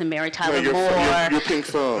Willis and Mary Tyler Moore. Your pink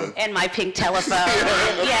phone. And my pink telephone.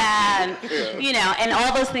 And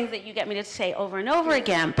all those things that you get me to say over and over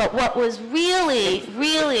again. But what was really,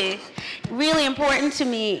 really, really important to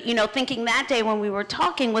me, thinking that day when we were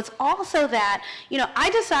talking, was also that, I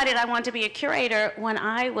decided I wanted to be a curator when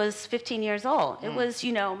I was 15 years old. It was,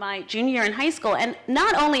 my junior year in high school. And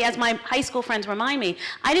not only, as my high school friends remind me,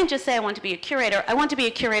 I didn't just say I want to be a curator, I want to be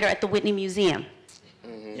a curator at the Whitney Museum.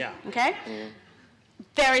 Yeah. Okay?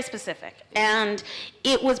 Very specific. And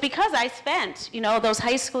it was because I spent, those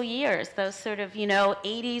high school years, those sort of,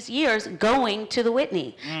 80s years going to the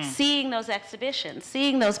Whitney, seeing those exhibitions,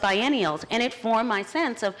 seeing those biennials, and it formed my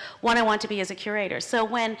sense of what I want to be as a curator. So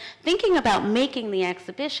when thinking about making the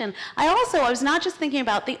exhibition, I was not just thinking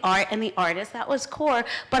about the art and the artist, that was core,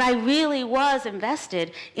 but I really was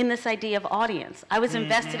invested in this idea of audience. I was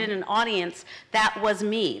invested in an audience that was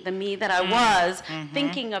me, the me that I was,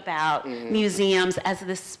 thinking about museums as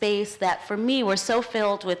this space that for me were so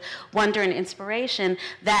filled with wonder and inspiration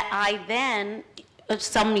that I then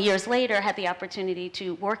some years later, had the opportunity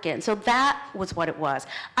to work in. So that was what it was.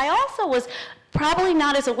 I also was probably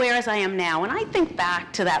not as aware as I am now. When I think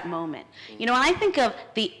back to that moment, you know, when I think of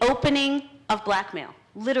the opening of Blackmail,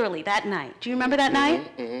 literally that night. Do you remember that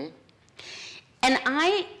night? Mm-hmm. And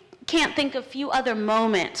I can't think of a few other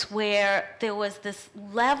moments where there was this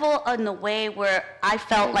level in the way where I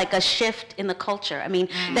felt like a shift in the culture. I mean,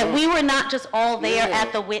 that we were not just all there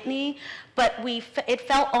at the Whitney, but it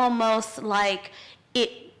felt almost like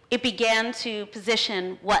it began to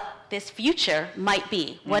position what this future might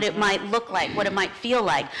be, what it might look like, what it might feel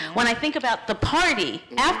like. When I think about the party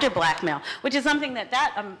after Blackmail, which is something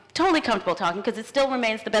that I'm totally comfortable talking, because it still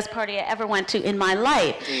remains the best party I ever went to in my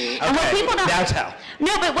life. And what people don't, now tell.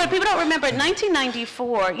 No, but what people don't remember, in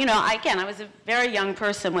 1994, you know, I was a very young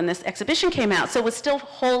person when this exhibition came out, so was still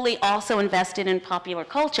wholly also invested in popular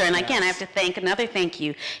culture. And again, I have to thank, another thank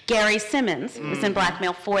you, Gary Simmons, who was in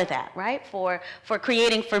Blackmail for that, right? For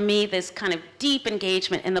creating for me this kind of deep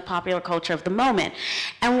engagement in the popular culture of the moment.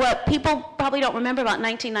 And what people probably don't remember about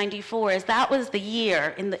 1994 is that was the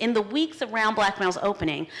year, in the weeks around Blackmail's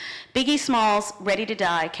opening, Biggie Smalls' Ready to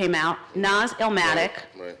Die came out, Nas Illmatic,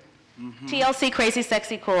 Right. TLC Crazy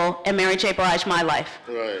Sexy Cool, and Mary J. Blige, My Life.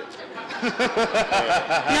 Right.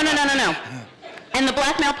 No. And the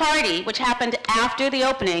Blackmail party, which happened after the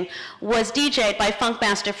opening, was DJ'd by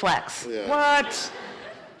Funkmaster Flex. Yeah. What?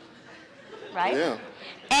 Right? Yeah.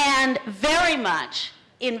 And very much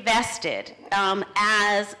invested,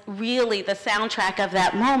 as really the soundtrack of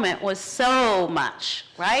that moment was so much,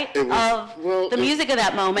 right? The music of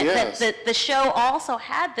that moment, yes. that the show also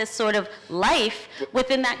had this sort of life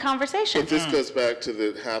within that conversation. But this goes back to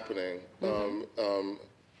the happening,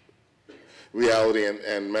 reality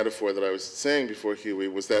and metaphor that I was saying before, Huey,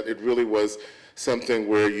 was that it really was something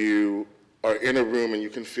where you are in a room and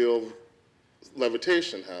you can feel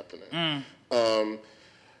levitation happening.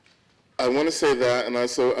 I want to say that, and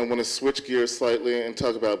also I want to switch gears slightly and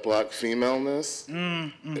talk about Black femaleness.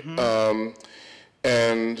 And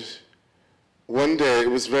one day,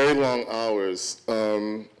 it was very long hours,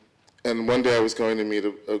 and one day I was going to meet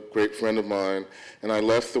a great friend of mine, and I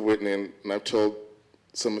left the Whitney, and I've told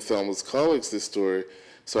some of Thelma's colleagues this story,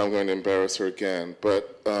 so I'm going to embarrass her again.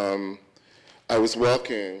 But I was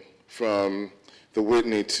walking from the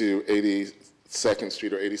Whitney to 82nd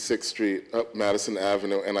Street or 86th Street up Madison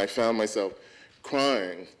Avenue, and I found myself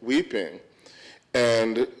crying, weeping.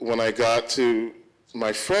 And when I got to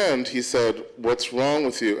my friend, he said, "What's wrong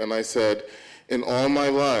with you?" And I said, "In all my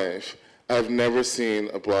life, I've never seen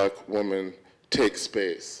a Black woman take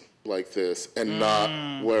space like this and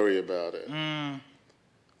not worry about it.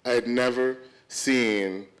 I had never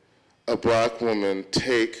seen a Black woman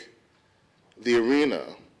take the arena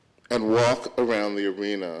and walk around the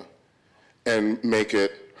arena and make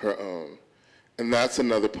it her own." And that's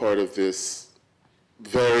another part of this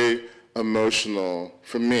very emotional,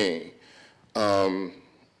 for me,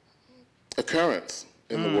 occurrence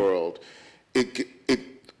in the world.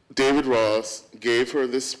 David Ross gave her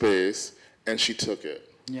this space, and she took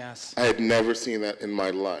it. Yes. I had never seen that in my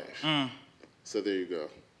life. So there you go.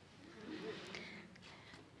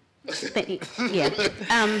 Yeah.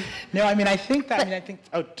 No, I mean, I think,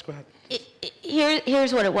 oh, go ahead.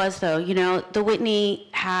 Here's what it was, though. You know, the Whitney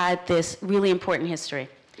had this really important history.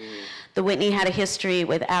 The Whitney had a history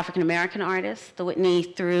with African American artists. The Whitney,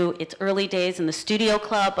 through its early days in the Studio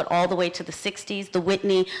Club, but all the way to the 60s, the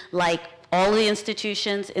Whitney, like all the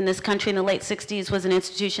institutions in this country in the late 60s, was an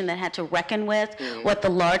institution that had to reckon with what the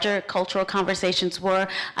larger cultural conversations were.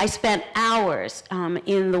 I spent hours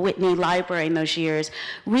in the Whitney Library in those years,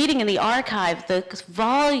 reading in the archive the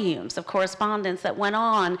volumes of correspondence that went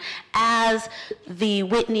on as the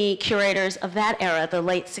Whitney curators of that era, the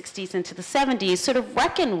late 60s into the 70s, sort of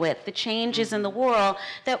reckoned with the changes in the world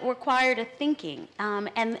that required a thinking,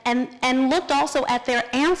 and looked also at their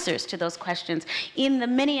answers to those questions in the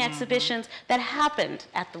many exhibitions that happened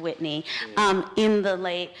at the Whitney in the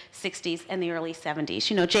late 60s and the early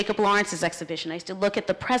 70s. You know, Jacob Lawrence's exhibition, I used to look at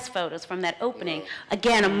the press photos from that opening.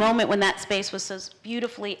 Again, a moment when that space was so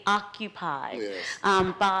beautifully occupied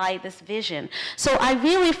by this vision. So I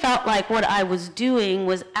really felt like what I was doing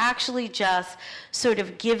was actually just sort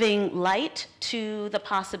of giving light to the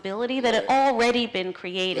possibility that had already been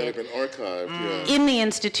created. That had been archived, in the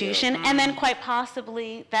institution, and then quite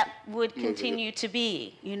possibly that would continue to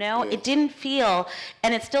be, you know? It didn't feel,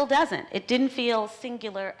 and it still doesn't, it didn't feel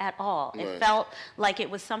singular at all. It felt like it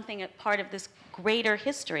was something, a part of this greater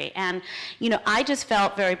history. And, you know, I just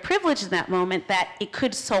felt very privileged in that moment that it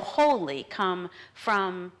could so wholly come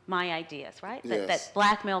from my ideas, right? Yes. That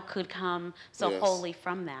blackmail could come so Yes. wholly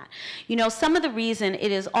from that. You know, some of the reason,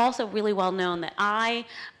 it is also really well known that I,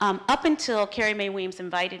 up until Carrie Mae Weems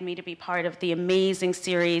invited me to be part of the amazing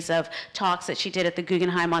series of talks that she did at the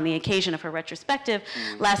Guggenheim on the occasion of her retrospective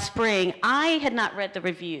last spring, I had not read the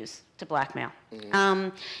reviews to Blackmail.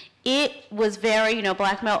 It was very, you know,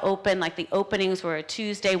 Blackmail opened, like the openings were a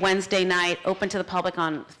Tuesday, Wednesday night, open to the public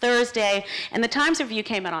on Thursday, and the Times Review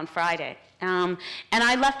came out on Friday. And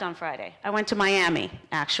I left on Friday. I went to Miami,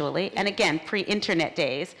 actually, and again, pre-internet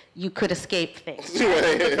days, you could escape things.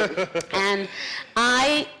 And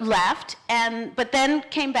I left, but then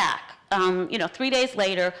came back, you know, 3 days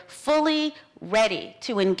later, fully ready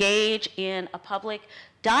to engage in a public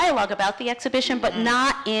dialogue about the exhibition, but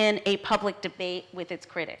not in a public debate with its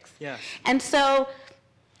critics. Yes. And so,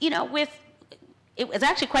 you know, it was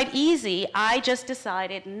actually quite easy. I just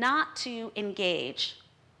decided not to engage,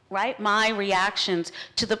 right, my reactions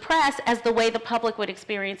to the press as the way the public would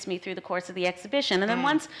experience me through the course of the exhibition. And then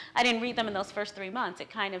once I didn't read them in those first 3 months,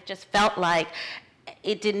 it kind of just felt like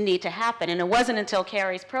it didn't need to happen. And it wasn't until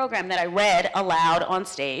Carrie's program that I read aloud on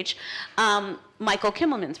stage Michael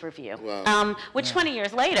Kimmelman's review, Wow. which 20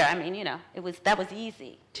 years later, I mean, you know, that was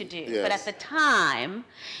easy to do. Yes. But at the time,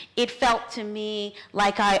 it felt to me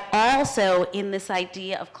like I also, in this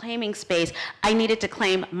idea of claiming space, I needed to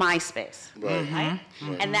claim my space, right?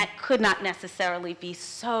 And that could not necessarily be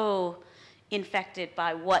so infected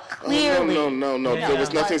by what clearly... Oh, no. There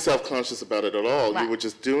was nothing was- self-conscious about it at all. Right. You were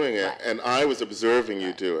just doing it, Right. and I was observing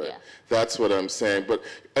you do it. Yeah. That's what I'm saying. But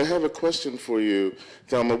I have a question for you,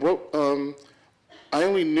 Thelma. I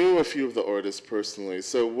only knew a few of the artists personally,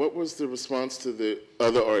 so what was the response to the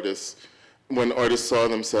other artists when artists saw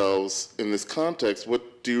themselves in this context?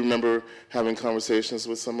 Do you remember having conversations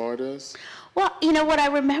with some artists? Well, you know, what I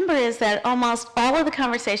remember is that almost all of the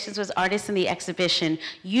conversations with artists in the exhibition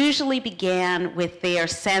usually began with their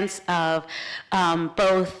sense of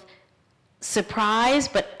both surprise,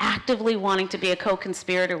 but actively wanting to be a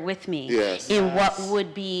co-conspirator with me Yes. in what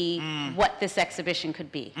would be, what this exhibition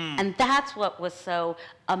could be. And that's what was so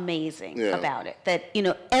amazing Yeah. about it. That, you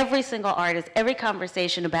know, every single artist, every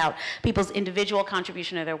conversation about people's individual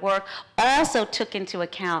contribution to their work also took into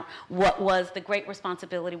account what was the great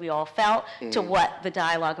responsibility we all felt to what the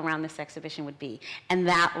dialogue around this exhibition would be. And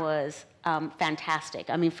that was fantastic.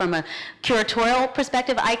 I mean, from a curatorial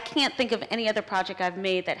perspective, I can't think of any other project I've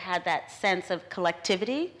made that had that sense of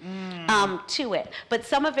collectivity to it. But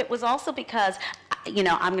some of it was also because, you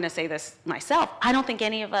know, I'm going to say this myself, I don't think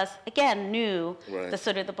any of us, again, knew Right. the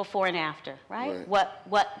sort of the before and after, right? Right.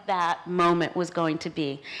 What that moment was going to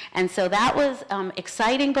be. And so that was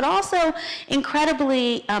exciting, but also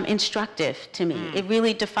incredibly instructive to me. It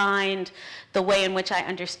really defined the way in which I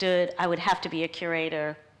understood I would have to be a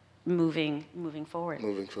curator moving forward.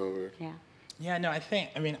 Moving forward. Yeah. Yeah, no, I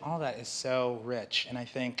mean, all that is so rich, and I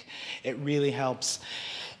think it really helps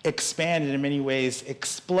expand and in many ways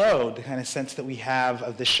explode the kind of sense that we have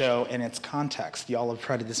of the show and its context. Y'all have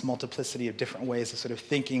tried this multiplicity of different ways of sort of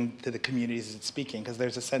thinking to the communities it's speaking, because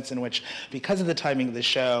there's a sense in which, because of the timing of the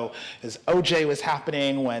show, as OJ was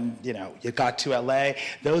happening when, you know, you got to LA,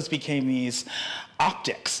 those became these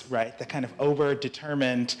optics, right, that kind of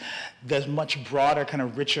over-determined the much broader, kind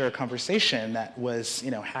of richer conversation that was,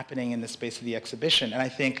 you know, happening in the space of the exhibition. And I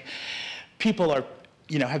think people are,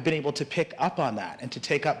 you know, have been able to pick up on that and to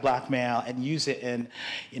take up blackmail and use it in,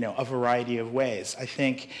 you know, a variety of ways. I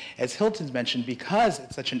think, as Hilton's mentioned, because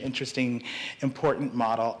it's such an interesting, important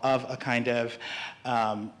model of a kind of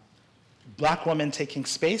Black woman taking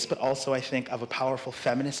space, but also, I think, of a powerful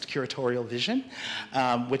feminist curatorial vision,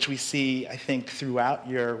 which we see, I think, throughout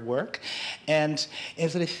your work. And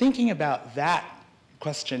as I'm thinking about that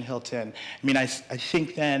question, Hilton, I mean, I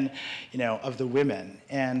think then, you know, of the women.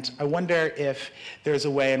 And I wonder if there's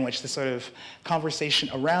a way in which the sort of conversation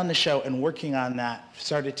around the show and working on that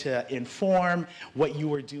started to inform what you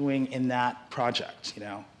were doing in that project, you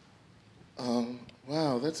know?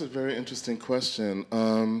 Wow, that's a very interesting question.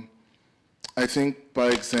 I think by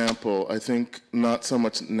example, I think not so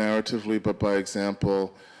much narratively, but by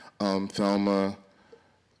example, Thelma,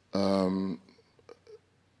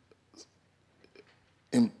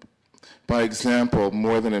 by example,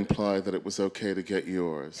 more than implied that it was okay to get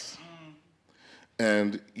yours.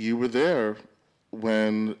 And you were there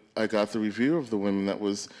when I got the review of the women. That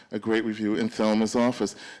was a great review in Thelma's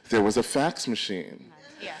office. There was a fax machine.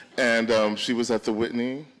 Yeah. And she was at the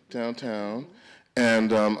Whitney downtown.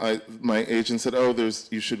 And my agent said, oh,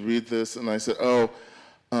 you should read this. And I said, oh,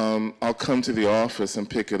 I'll come to the office and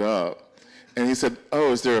pick it up. And he said,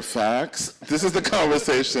 oh, is there a fax? This is the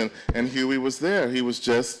conversation. And Huey was there. He was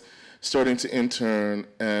just starting to intern,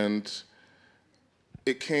 and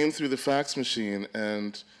it came through the fax machine,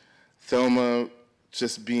 and Thelma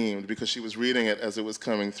just beamed because she was reading it as it was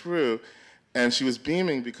coming through, and she was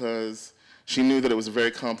beaming because she knew that it was a very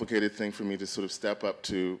complicated thing for me to sort of step up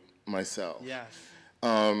to myself. Yes.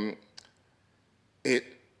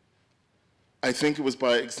 I think it was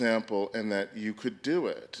by example, and that you could do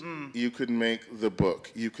it. You could make the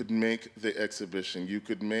book. You could make the exhibition. You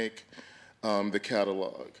could make the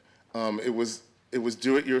catalog. It was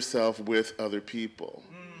do it yourself with other people.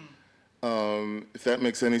 If that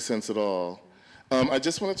makes any sense at all. I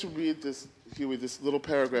just wanted to read this, Huey, this little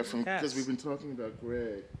paragraph from, because we've been talking about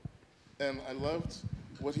Greg. And I loved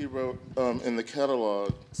what he wrote in the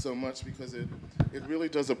catalog so much, because it really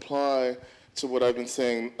does apply to what I've been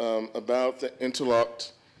saying about the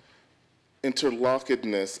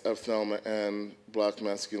interlockedness of Thelma and Black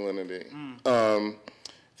masculinity.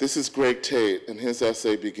 This is Greg Tate, and his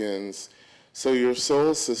essay begins, so your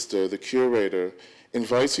soul sister, the curator,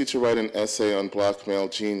 invites you to write an essay on Black male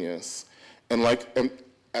genius. And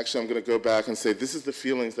actually I'm gonna go back and say, this is the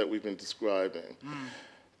feelings that we've been describing.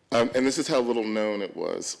 And this is how little known it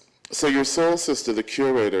was. So your soul sister, the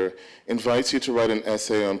curator, invites you to write an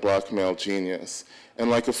essay on Black male genius. And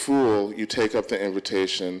like a fool, you take up the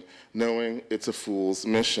invitation, knowing it's a fool's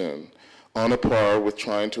mission, on a par with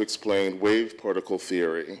trying to explain wave particle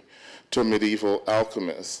theory to a medieval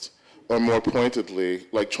alchemist, or more pointedly,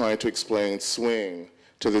 like trying to explain swing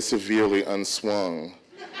to the severely unswung,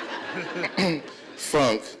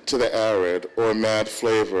 funk to the arid, or mad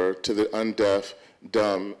flavor to the undeaf,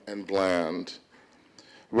 dumb, and bland.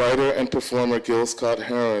 Writer and performer Gil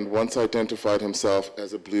Scott-Heron once identified himself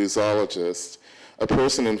as a bluesologist, a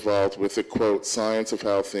person involved with the, quote, science of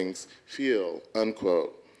how things feel,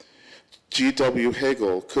 unquote. G.W.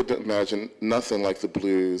 Hegel couldn't imagine nothing like the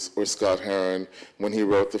blues or Scott-Heron when he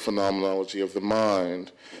wrote The Phenomenology of the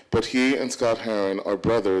Mind, but he and Scott-Heron are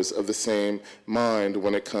brothers of the same mind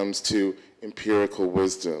when it comes to empirical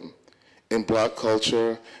wisdom. In Black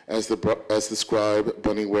culture, as the scribe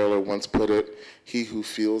Bunny Wailer once put it, he who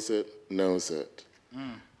feels it knows it.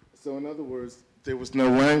 So in other words, there was no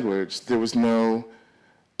language, there was no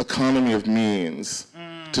economy of means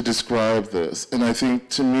to describe this. And I think,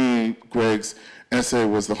 to me, Greg's essay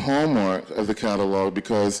was the hallmark of the catalog,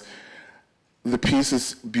 because the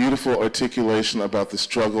piece's beautiful articulation about the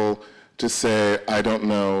struggle to say, I don't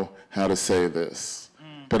know how to say this,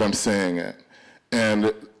 but I'm saying it.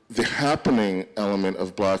 And the happening element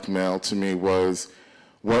of Black male to me was,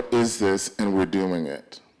 what is this, and we're doing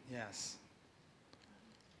it. Yes.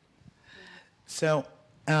 So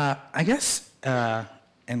I guess,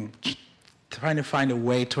 and trying to find a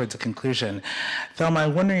way towards a conclusion, Thelma,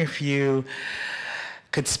 I'm wondering if you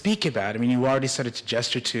could speak about, I mean, you already started to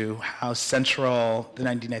gesture to how central the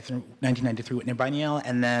 1993 Whitney Biennial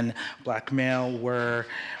and then Black male were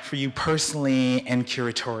for you personally and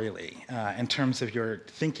curatorially, in terms of your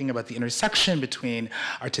thinking about the intersection between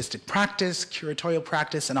artistic practice, curatorial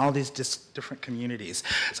practice, and all these different communities.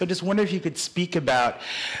 So I just wonder if you could speak about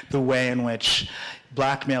the way in which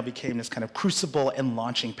Black male became this kind of crucible and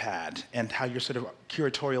launching pad, and how your sort of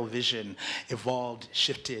curatorial vision evolved,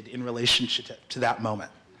 shifted in relationship to that moment.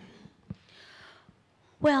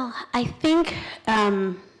 Well, I think,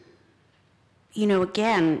 you know,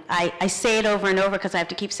 again, I say it over and over because I have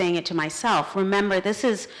to keep saying it to myself. Remember, this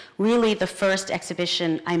is really the first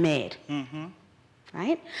exhibition I made.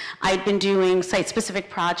 Right? I'd been doing site-specific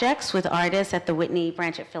projects with artists at the Whitney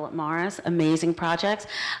branch at Philip Morris, amazing projects.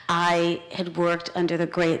 I had worked under the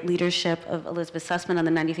great leadership of Elizabeth Sussman on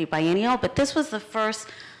the 93 Biennial, but this was the first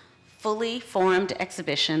fully formed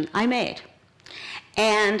exhibition I made,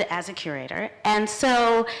 and as a curator. And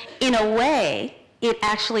so, in a way, it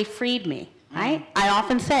actually freed me. Right? I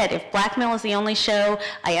often said, if Black male is the only show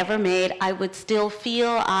I ever made, I would still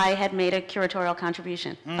feel I had made a curatorial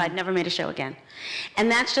contribution if I'd never made a show again.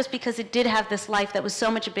 And that's just because it did have this life that was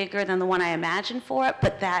so much bigger than the one I imagined for it,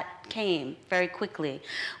 but that came very quickly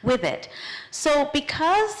with it. So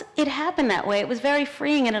because it happened that way, it was very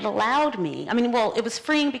freeing, and it allowed me, I mean, well, it was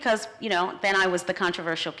freeing because, you know, then I was the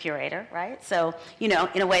controversial curator, right? So, you know,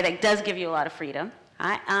 in a way that does give you a lot of freedom.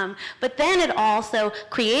 But then it also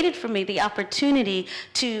created for me the opportunity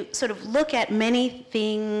to sort of look at many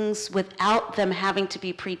things without them having to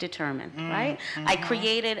be predetermined, right? I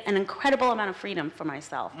created an incredible amount of freedom for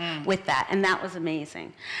myself with that, and that was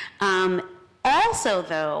amazing. Also,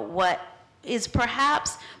 though, what is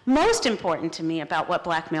perhaps most important to me about what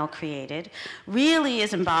Black male created really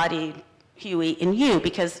is embodied Huey in you,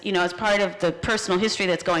 because, you know, as part of the personal history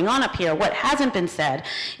that's going on up here, what hasn't been said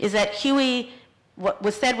is that Huey, what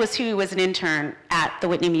was said was Huey was an intern at the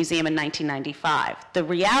Whitney Museum in 1995. The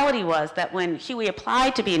reality was that when Huey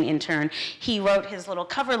applied to be an intern, he wrote his little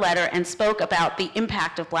cover letter and spoke about the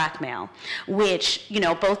impact of blackmail, which, you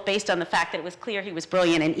know, both based on the fact that it was clear he was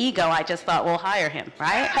brilliant and ego, I just thought, we'll hire him,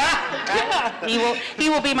 right? Right? He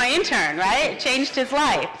will be my intern, right? It changed his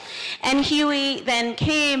life. And Huey then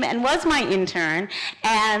came and was my intern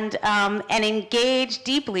and engaged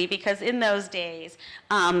deeply, because in those days,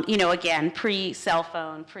 you know, again, pre-cell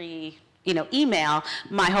phone, email,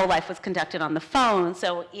 my whole life was conducted on the phone.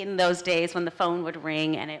 So in those days when the phone would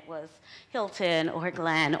ring and it was Hilton or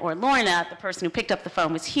Glenn or Lorna, the person who picked up the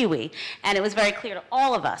phone was Huey. And it was very clear to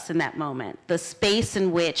all of us in that moment, the space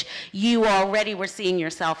in which you already were seeing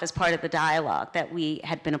yourself as part of the dialogue that we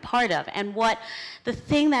had been a part of. And what the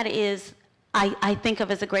thing that is I think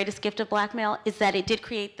of as the greatest gift of blackmail is that it did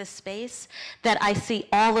create this space that I see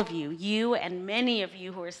all of you and many of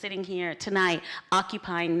you who are sitting here tonight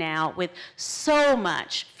occupying now with so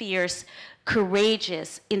much fierce,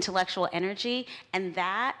 courageous, intellectual energy, and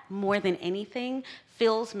that, more than anything,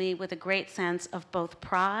 fills me with a great sense of both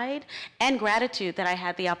pride and gratitude that I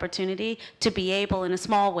had the opportunity to be able, in a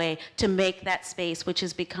small way, to make that space, which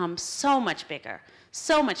has become so much bigger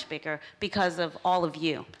because of all of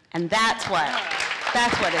you. And that's what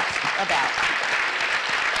it's about.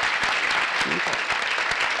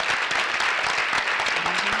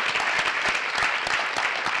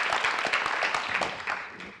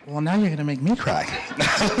 Well, now you're going to make me cry.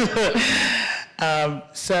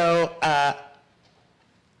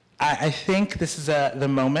 I think this is the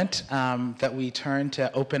moment that we turn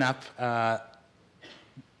to open it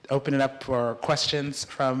up for questions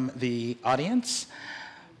from the audience.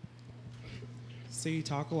 So you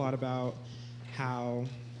talk a lot about how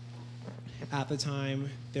at the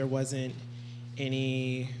time there wasn't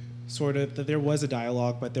any sort of, that there was a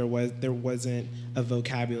dialogue, but there wasn't a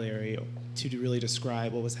vocabulary to really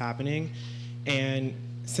describe what was happening. And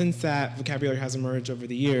since that vocabulary has emerged over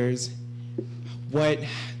the years, what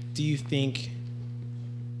do you think,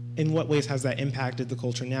 in what ways has that impacted the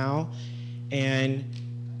culture now? And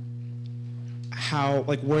how,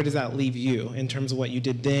 like, where does that leave you in terms of what you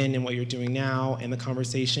did then and what you're doing now, and the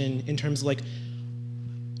conversation in terms of, like,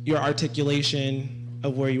 your articulation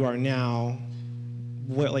of where you are now?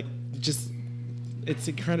 What, like, just, it's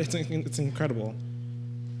incredible.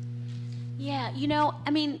 Yeah, you know,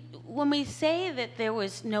 I mean, when we say that there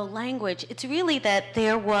was no language, it's really that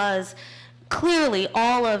there was clearly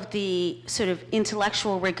all of the sort of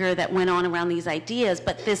intellectual rigor that went on around these ideas,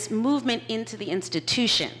 but this movement into the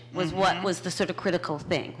institution was what was the sort of critical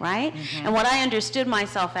thing, right? And what I understood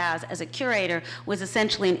myself as a curator was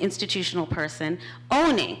essentially an institutional person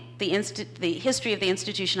owning the history of the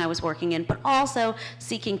institution I was working in, but also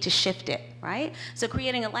seeking to shift it, right? So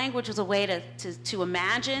creating a language was a way to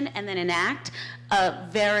imagine and then enact a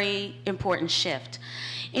very important shift.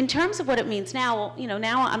 In terms of what it means now, well, you know,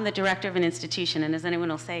 now I'm the director of an institution, and as anyone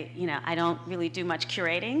will say, you know, I don't really do much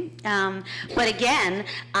curating. But again,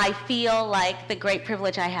 I feel like the great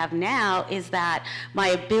privilege I have now is that my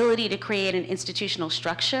ability to create an institutional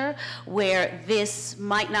structure where this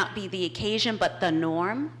might not be the occasion, but the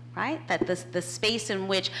norm, right? That the space in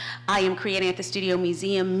which I am creating at the Studio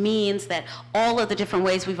Museum means that all of the different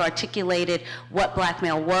ways we've articulated what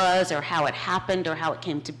blackmail was, or how it happened, or how it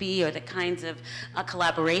came to be, or the kinds of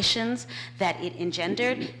collaborations that it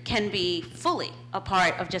engendered can be fully a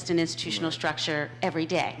part of just an institutional structure every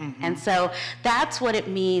day. And so that's what it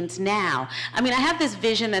means now. I mean, I have this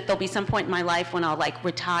vision that there'll be some point in my life when I'll, like,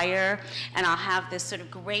 retire, and I'll have this sort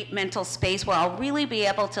of great mental space where I'll really be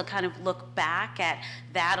able to kind of look back at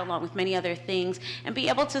that along with many other things and be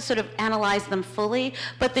able to sort of analyze them fully.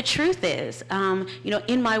 But the truth is, you know,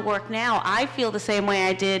 in my work now, I feel the same way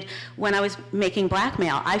I did when I was making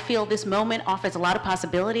blackmail. I feel this moment offers a lot of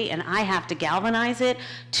possibility, and I have to galvanize it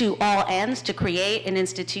to all ends to create an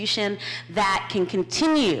institution that can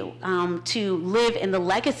continue to live in the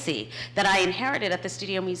legacy that I inherited at the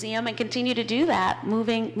Studio Museum, and continue to do that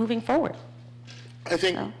moving forward. I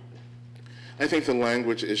think the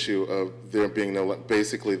language issue of there being no,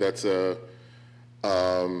 basically that's a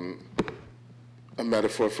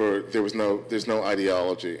metaphor for there's no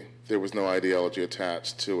ideology. There was no ideology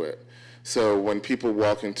attached to it. So when people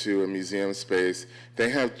walk into a museum space, they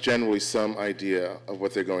have generally some idea of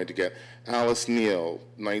what they're going to get. Alice Neal,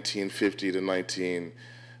 1950 to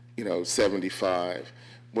 1975.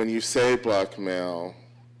 When you say blackmail,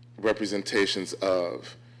 representations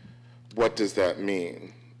of, what does that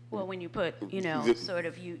mean? Well, when you put, sort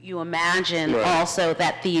of, you imagine Right. also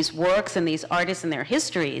that these works and these artists and their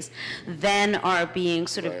histories then are being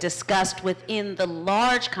sort of Right. discussed within the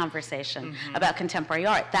large conversation about contemporary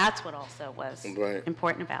art. That's what also was Right.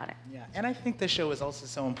 important about it. Yeah, and I think the show is also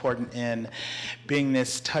so important in being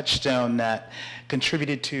this touchstone that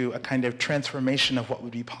contributed to a kind of transformation of what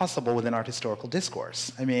would be possible within art historical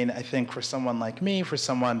discourse. I mean, I think for someone like me, for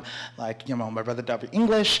someone like, my brother W.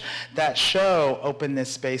 English, that show opened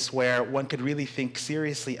this space where one could really think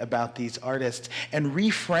seriously about these artists and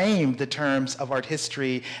reframe the terms of art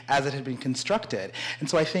history as it had been constructed. And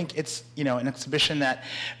so I think it's, an exhibition that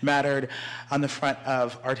mattered on the front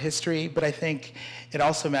of art history, but I think it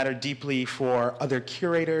also mattered deeply for other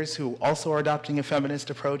curators who also are adopting a feminist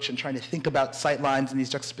approach and trying to think about sightlines and these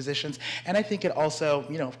juxtapositions. And I think it also,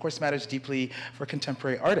 of course, matters deeply for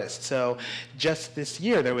contemporary artists. So just this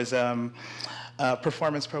year, there was a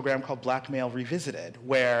performance program called Black Male Revisited,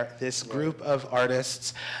 where this group of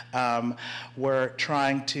artists were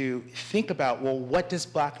trying to think about, well, what does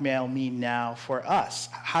black male mean now for us?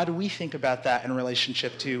 How do we think about that in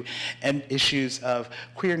relationship to issues of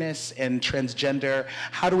queerness and transgender?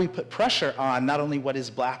 How do we put pressure on not only what is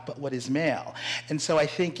black, but what is male? And so I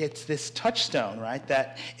think it's this touchstone, right,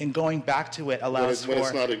 that in going back to it allows when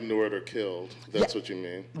it's not ignored or killed, that's what you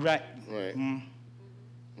mean. Right. Right.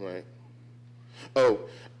 Right. Oh,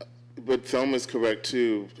 but Thelma's correct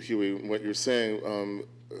too, Huey, what you're saying,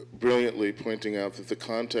 brilliantly pointing out that the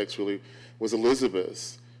context really was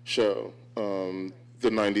Elizabeth's show, the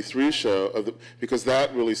 '93 show, because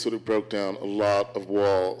that really sort of broke down a lot of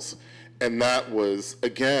walls. And that was,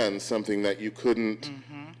 again, something that you couldn't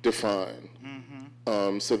define.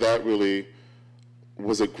 So that really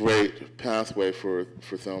was a great pathway for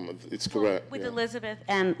Thelma. It's correct. With yeah. Elizabeth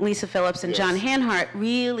and Lisa Phillips and Yes. John Hanhart,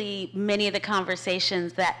 really many of the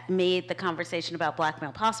conversations that made the conversation about black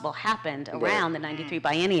male possible happened around the '93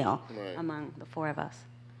 biennial among the four of us.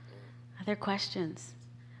 Are there questions?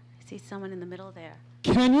 I see someone in the middle there.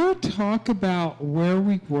 Can you talk about where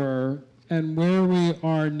we were and where we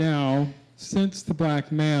are now since the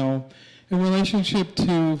black male in relationship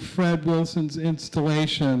to Fred Wilson's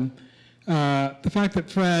installation? The fact that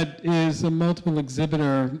Fred is a multiple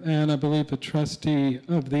exhibitor and I believe a trustee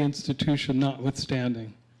of the institution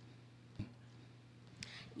notwithstanding.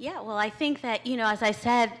 Yeah, well, I think that, as I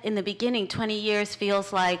said in the beginning, 20 years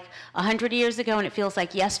feels like 100 years ago, and it feels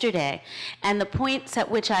like yesterday. And the points at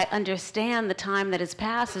which I understand the time that has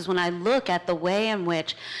passed is when I look at the way in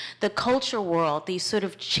which the culture world, these sort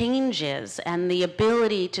of changes, and the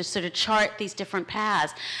ability to sort of chart these different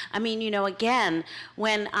paths. I mean, again,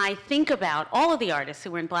 when I think about all of the artists who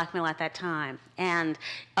were in black male at that time, and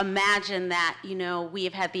imagine that, we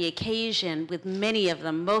have had the occasion with many of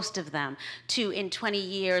them, most of them, to, in 20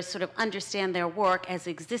 years, sort of understand their work as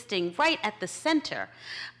existing right at the center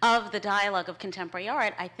of the dialogue of contemporary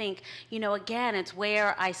art. I think, again, it's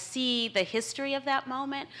where I see the history of that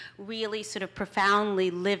moment really sort of profoundly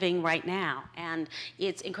living right now. And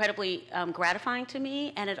it's incredibly gratifying to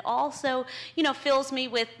me, and it also, fills me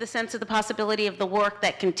with the sense of the possibility of the work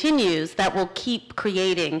that continues that will keep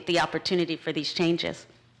creating the opportunity for these changes.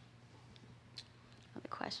 Other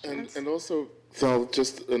questions? And also, Thel,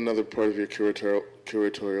 just another part of your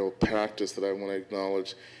curatorial practice that I want to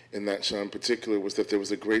acknowledge in that show in particular was that there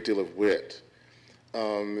was a great deal of wit.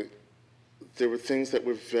 There were things that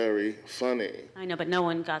were very funny. I know, but no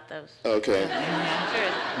one got those. Okay.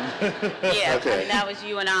 Yeah, Okay. I mean, that was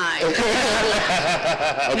you and I.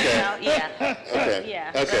 Okay. Yeah. Okay.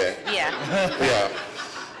 Yeah. Okay. Yeah. Yeah.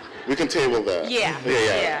 We can table that. Yeah.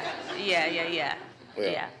 Yeah.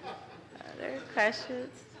 Yeah. Other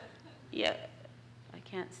questions? Yeah. I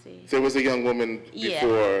can't see. There was a young woman Yeah.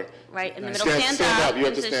 before. Right in the middle. Stand up. You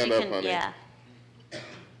have to so stand she up, can- honey. Yeah.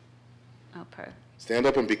 Oh, per. Stand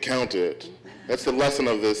up and be counted. That's the lesson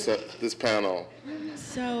of this panel.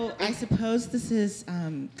 So I suppose this is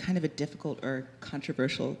kind of a difficult or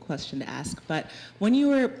controversial question to ask, but when you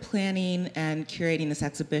were planning and curating this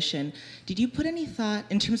exhibition, did you put any thought,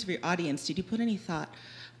 in terms of your audience, did you put any thought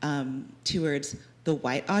towards the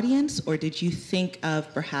white audience, or did you think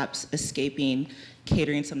of perhaps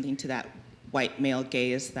catering something to that white male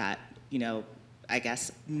gaze that, I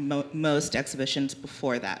guess most exhibitions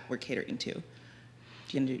before that were catering to?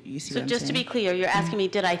 You see So what I'm just to be saying? clear, you're asking me,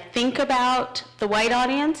 did I think about the white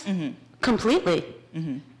audience? Mm-hmm. Completely.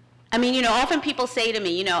 Mm-hmm. I mean, often people say to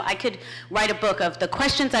me, I could write a book of the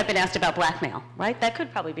questions I've been asked about black male, right? That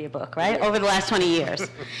could probably be a book, right? Over the last 20 years.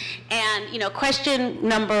 And, question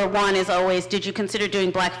number one is always, did you consider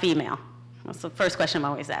doing black female? That's the first question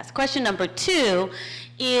I'm always asked. Question number 2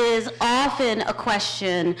 is often a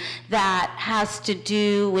question that has to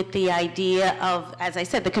do with the idea of, as I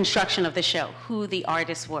said, the construction of the show, who the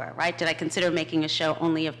artists were, right? Did I consider making a show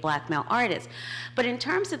only of black male artists? But in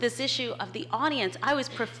terms of this issue of the audience, I was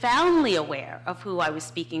profoundly aware of who I was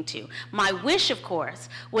speaking to. My wish, of course,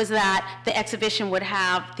 was that the exhibition would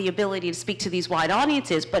have the ability to speak to these wide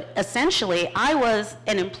audiences, but essentially, I was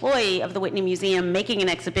an employee of the Whitney Museum making an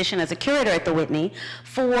exhibition as a curator at the Whitney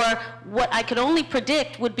for what I could only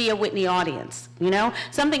predict would be a Whitney audience, you know?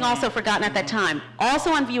 Something also forgotten at that time.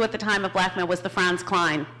 Also on view at the time of Black Male was the Franz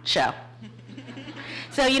Klein show.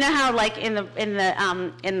 So you know how like in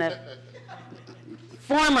the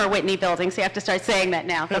former Whitney building, so you have to start saying that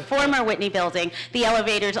now, the former Whitney building, the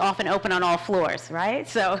elevators often open on all floors, right?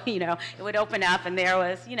 So, you know, it would open up and there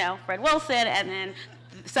was, you know, Fred Wilson, and then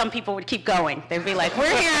some people would keep going. They'd be like,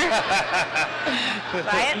 we're here,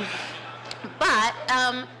 right?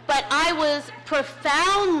 But I was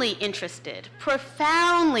profoundly interested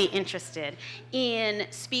in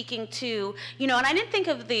speaking to, you know, and I didn't think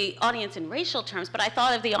of the audience in racial terms, but I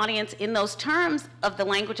thought of the audience in those terms of the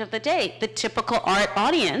language of the day, the typical art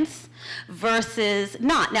audience versus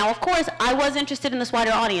not. Now, of course, I was interested in this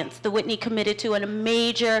wider audience. The Whitney committed to a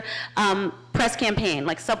major press campaign,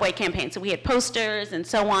 like subway campaign. So we had posters and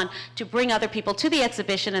so on to bring other people to the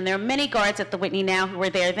exhibition, and there are many guards at the Whitney now who were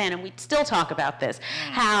there then, and we still talk about this,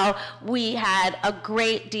 how we had a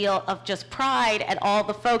great deal of just pride at all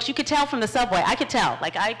the folks. You could tell from the subway. I could tell.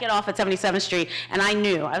 Like, I get off at 77th Street, and I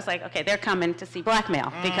knew. I was like, okay, they're coming to see Black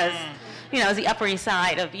Male, because, you know, it was the Upper East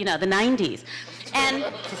Side of, you know, the 90s. And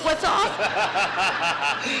what's awesome,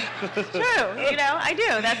 it's true, you know, I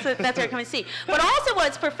do, that's what I come and see. But also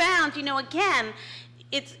what's profound, you know, again,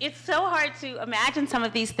 it's so hard to imagine some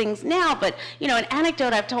of these things now, but, you know, an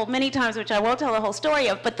anecdote I've told many times, which I won't tell the whole story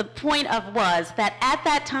of, but the point of was that at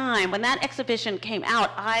that time, when that exhibition came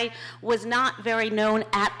out, I was not very known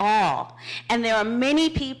at all. And there are many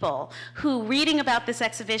people who, reading about this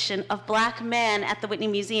exhibition of black men at the Whitney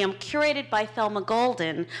Museum, curated by Thelma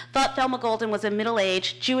Golden, thought Thelma Golden was a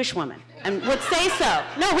middle-aged Jewish woman, and would say so.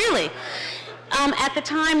 No, really. At the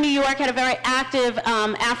time, New York had a very active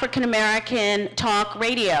African-American talk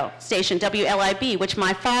radio station, WLIB, which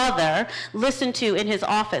my father listened to in his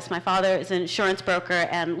office. My father is an insurance broker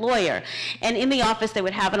and lawyer. And in the office, they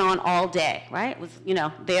would have it on all day, right? It was, you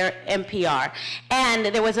know, their NPR. And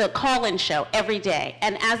there was a call-in show every day.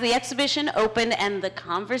 And as the exhibition opened and the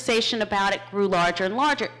conversation about it grew larger and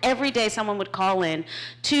larger, every day someone would call in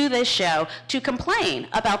to this show to complain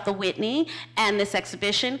about the Whitney and this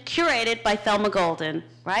exhibition curated by Thelma Golden,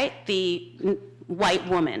 right? The white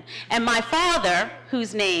woman. And my father,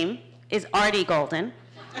 whose name is Artie Golden,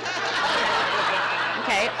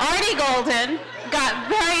 okay, Artie Golden got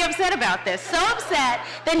very upset about this. So upset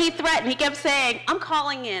that he threatened. He kept saying, I'm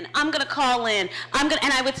calling in. I'm going to call in. And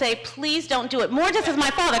I would say, please don't do it. More just as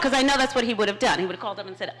my father, because I know that's what he would have done. He would have called up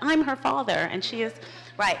and said, I'm her father, and she is,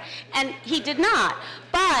 right. And he did not.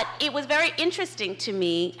 But it was very interesting to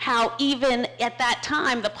me how even at that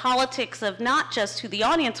time, the politics of not just who the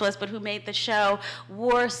audience was, but who made the show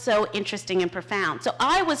were so interesting and profound. So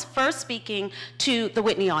I was first speaking to the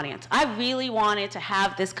Whitney audience. I really wanted to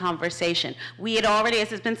have this conversation. We had already, as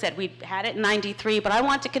has been said, we had it in '93, but I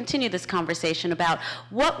want to continue this conversation about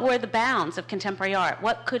what were the bounds of contemporary art?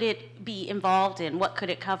 What could it be involved in? What could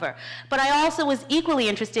it cover? But I also was equally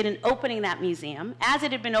interested in opening that museum, as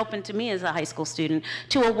it had been opened to me as a high school student,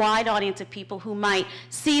 to a wide audience of people who might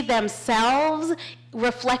see themselves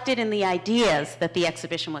reflected in the ideas that the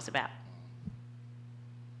exhibition was about.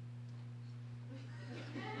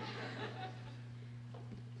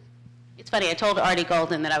 It's funny, I told Artie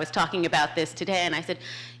Golden that I was talking about this today, and I said,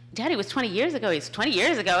 Daddy, it was 20 years ago. He's 20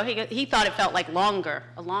 years ago. He thought it felt like a longer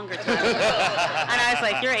time ago. And I was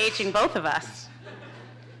like, you're aging both of us.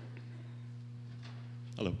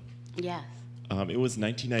 Hello. Yes. It was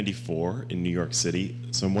 1994 in New York City,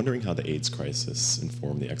 so I'm wondering how the AIDS crisis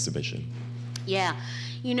informed the exhibition. Yeah.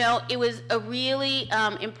 You know, it was a really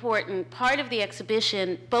important part of the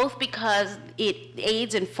exhibition, both because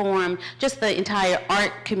AIDS informed just the entire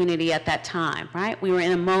art community at that time, right? We were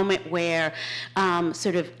in a moment where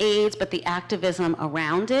sort of AIDS, but the activism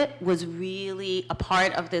around it was really a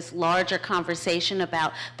part of this larger conversation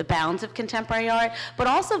about the bounds of contemporary art, but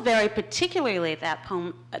also very particularly at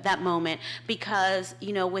that moment because,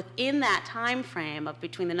 you know, within that time frame of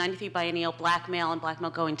between the '93 biennial, Black Male and Black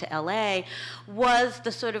Male going to LA, was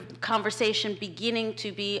the sort of conversation beginning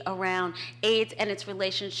to be around AIDS and its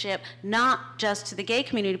relationship not just to the gay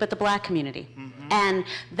community, but the Black community. And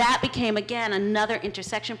that became, again, another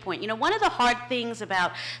intersection point. You know, one of the hard things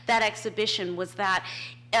about that exhibition was that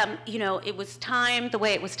you know, it was timed the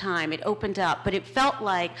way it was timed. It opened up, but it felt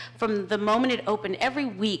like from the moment it opened, every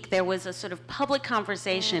week there was a sort of public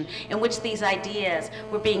conversation in which these ideas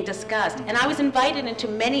were being discussed. And I was invited into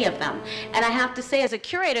many of them. And I have to say, as a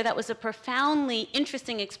curator, that was a profoundly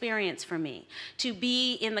interesting experience for me, to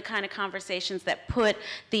be in the kind of conversations that put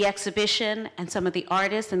the exhibition and some of the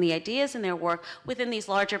artists and the ideas in their work within these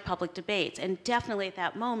larger public debates. And definitely at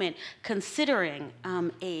that moment, considering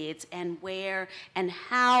AIDS and where and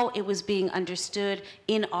how it was being understood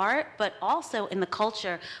in art, but also in the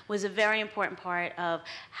culture, was a very important part of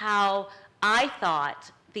how I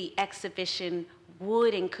thought the exhibition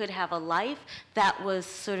would and could have a life that was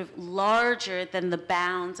sort of larger than the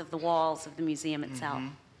bounds of the walls of the museum itself.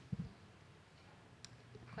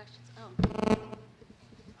 Questions? Oh.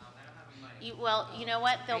 Well, you know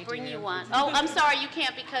what? They'll bring you one. Oh, I'm sorry, you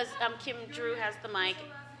can't because Kim Drew has the mic.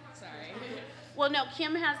 Sorry. Well, no,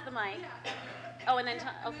 Kim has the mic. Oh, and then,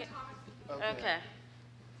 okay. Okay.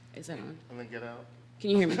 Is that on? And then get out. Can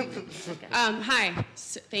you hear me? Okay. Hi.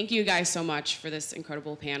 Thank you guys so much for this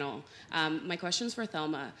incredible panel. My question's for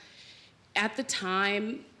Thelma. At the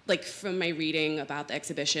time, like from my reading about the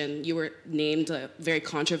exhibition, you were named a very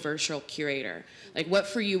controversial curator. Like, what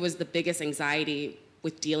for you was the biggest anxiety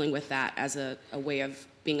with dealing with that as a way of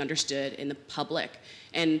being understood in the public?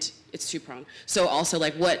 And it's two-pronged. So also,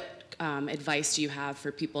 like, what advice do you have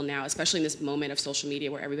for people now, especially in this moment of social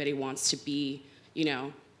media where everybody wants to be, you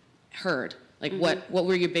know, heard? Like, what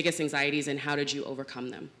were your biggest anxieties and how did you overcome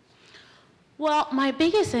them? Well, my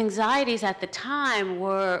biggest anxieties at the time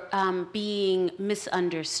were being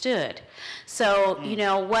misunderstood. So, you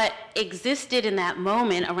know, what existed in that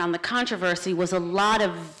moment around the controversy was a lot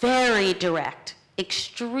of very direct,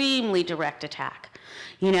 extremely direct attack.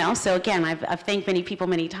 You know, so again, I've thanked many people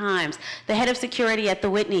many times. The head of security at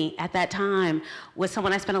the Whitney at that time was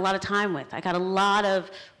someone I spent a lot of time with. I got a lot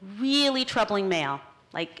of really troubling mail,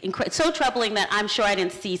 like so troubling that I'm sure I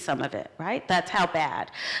didn't see some of it, right? That's how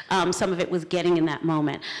bad some of it was getting in that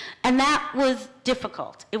moment. And that was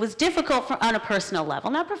difficult. It was difficult on a personal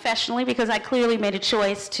level, not professionally, because I clearly made a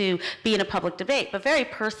choice to be in a public debate, but very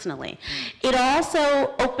personally. It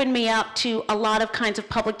also opened me up to a lot of kinds of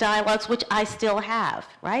public dialogues, which I still have,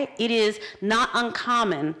 right? It is not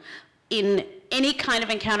uncommon in any kind of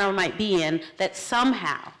encounter I might be in that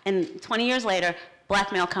somehow, and 20 years later,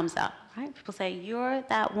 Black male comes up. Right? People say, you're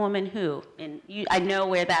that woman who, and I know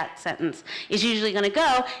where that sentence is usually going to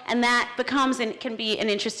go, and that becomes and can be an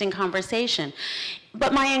interesting conversation.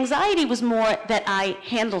 But my anxiety was more that I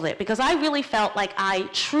handled it, because I really felt like I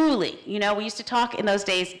truly, you know, we used to talk in those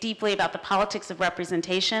days deeply about the politics of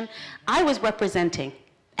representation. I was representing,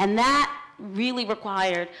 and that really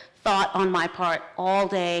required thought on my part all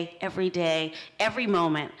day, every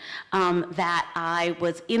moment that I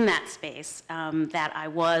was in that space, that I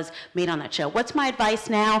was made on that show. What's my advice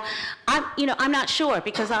now? I'm not sure,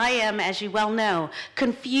 because I am, as you well know,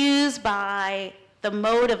 confused by the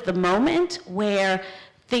mode of the moment where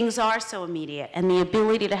things are so immediate, and the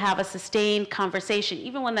ability to have a sustained conversation,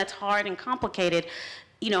 even when that's hard and complicated,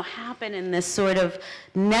 you know, happen in this sort of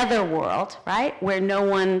netherworld, right, where no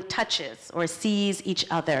one touches or sees each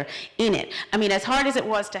other in it. I mean, as hard as it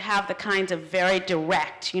was to have the kinds of very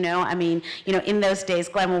direct, you know, I mean, you know, in those days,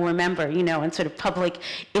 Glenn will remember, you know, in sort of public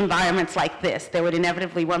environments like this, there would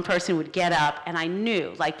inevitably, one person would get up, and I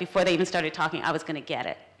knew, like, before they even started talking, I was gonna get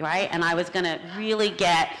it, right? And I was gonna really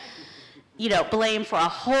get, you know, blame for a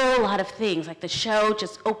whole lot of things. Like, the show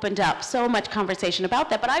just opened up so much conversation about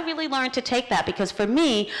that. But I really learned to take that, because for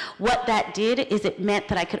me, what that did is it meant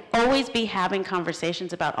that I could always be having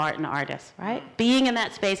conversations about art and artists, right? Being in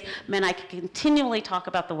that space meant I could continually talk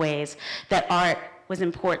about the ways that art was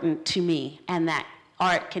important to me, and that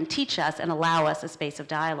art can teach us and allow us a space of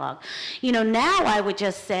dialogue. You know, now I would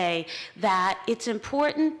just say that it's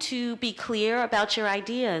important to be clear about your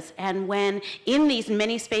ideas, and when in these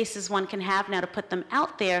many spaces one can have now to put them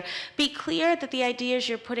out there, be clear that the ideas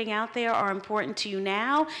you're putting out there are important to you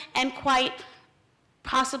now, and quite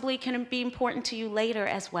possibly can be important to you later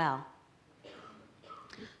as well.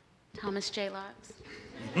 Thomas J. Locks.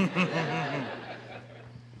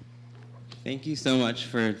 Thank you so much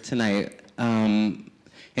for tonight.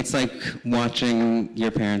 It's like watching your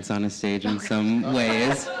parents on a stage in some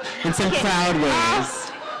ways, in some proud ways.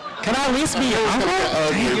 Can I at least be your uncle?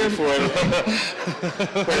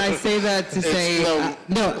 And I say that to say,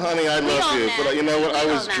 no, honey, I love you, but you know what? I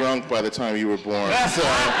was drunk by the time you were born, so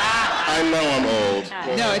I know I'm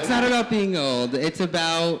old. No, it's not about being old. It's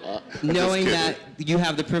about knowing that you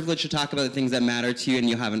have the privilege to talk about the things that matter to you, and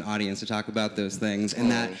you'll have an audience to talk about those things,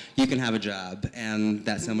 and that you can have a job, and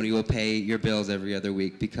that somebody will pay your bills every other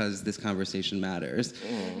week because this conversation matters.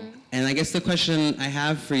 And I guess the question I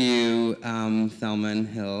have for you, Thelma and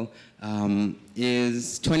Hill,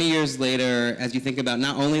 is 20 years later, as you think about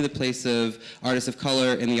not only the place of artists of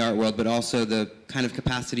color in the art world, but also the kind of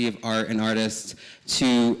capacity of art and artists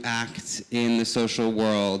to act in the social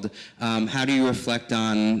world, how do you reflect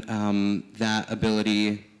on that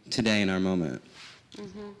ability today in our moment?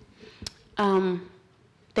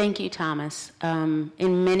 Thank you, Thomas.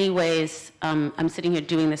 In many ways, I'm sitting here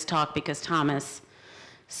doing this talk because Thomas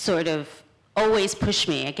sort of always pushed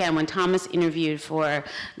me. Again, when Thomas interviewed for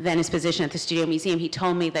then his position at the Studio Museum, he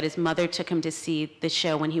told me that his mother took him to see the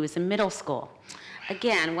show when he was in middle school.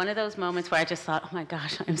 Again, one of those moments where I just thought, oh my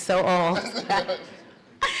gosh, I'm so old.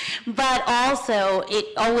 But also, it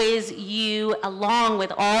always, you, along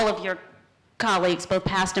with all of your colleagues, both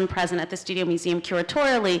past and present at the Studio Museum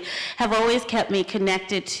curatorially, have always kept me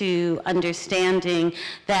connected to understanding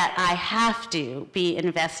that I have to be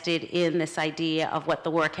invested in this idea of what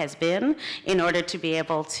the work has been in order to be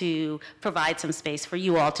able to provide some space for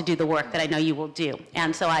you all to do the work that I know you will do.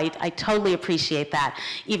 And so I totally appreciate that,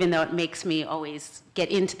 even though it makes me always get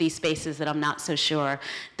into these spaces that I'm not so sure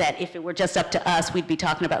that if it were just up to us, we'd be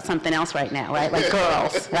talking about something else right now, right? Like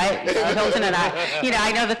girls, right? So Hilton and I,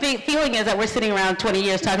 I know the feeling is that we're sitting around 20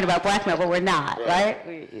 years talking about blackmail, but we're not,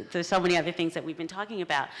 right? There's so many other things that we've been talking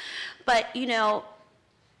about. But,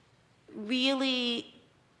 really,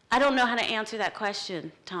 I don't know how to answer that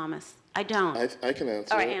question, Thomas. I don't. I can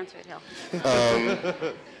answer All right, it. answer it, Hill.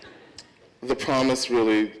 The promise,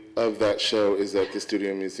 really, of that show is at the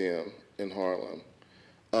Studio Museum in Harlem.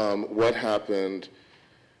 What happened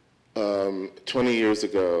 20 years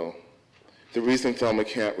ago, the reason Thelma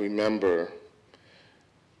can't remember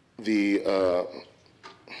the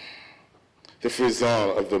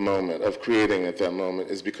frisson of the moment, of creating at that moment,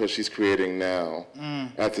 is because she's creating now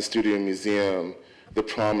at the Studio Museum the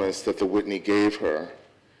promise that the Whitney gave her.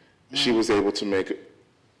 She was able to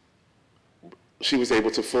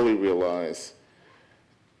fully realize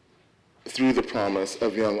through the promise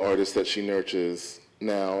of young artists that she nurtures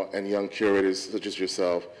now and young curators such as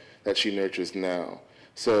yourself that she nurtures now.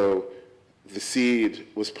 So the seed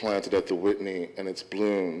was planted at the Whitney and it's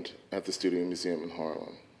bloomed at the Studio Museum in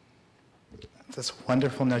Harlem. That's a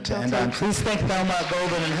wonderful note to end on. Please thank Thelma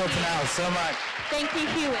Golden and Hilton Als so much. Thank you,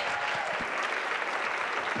 Hewitt.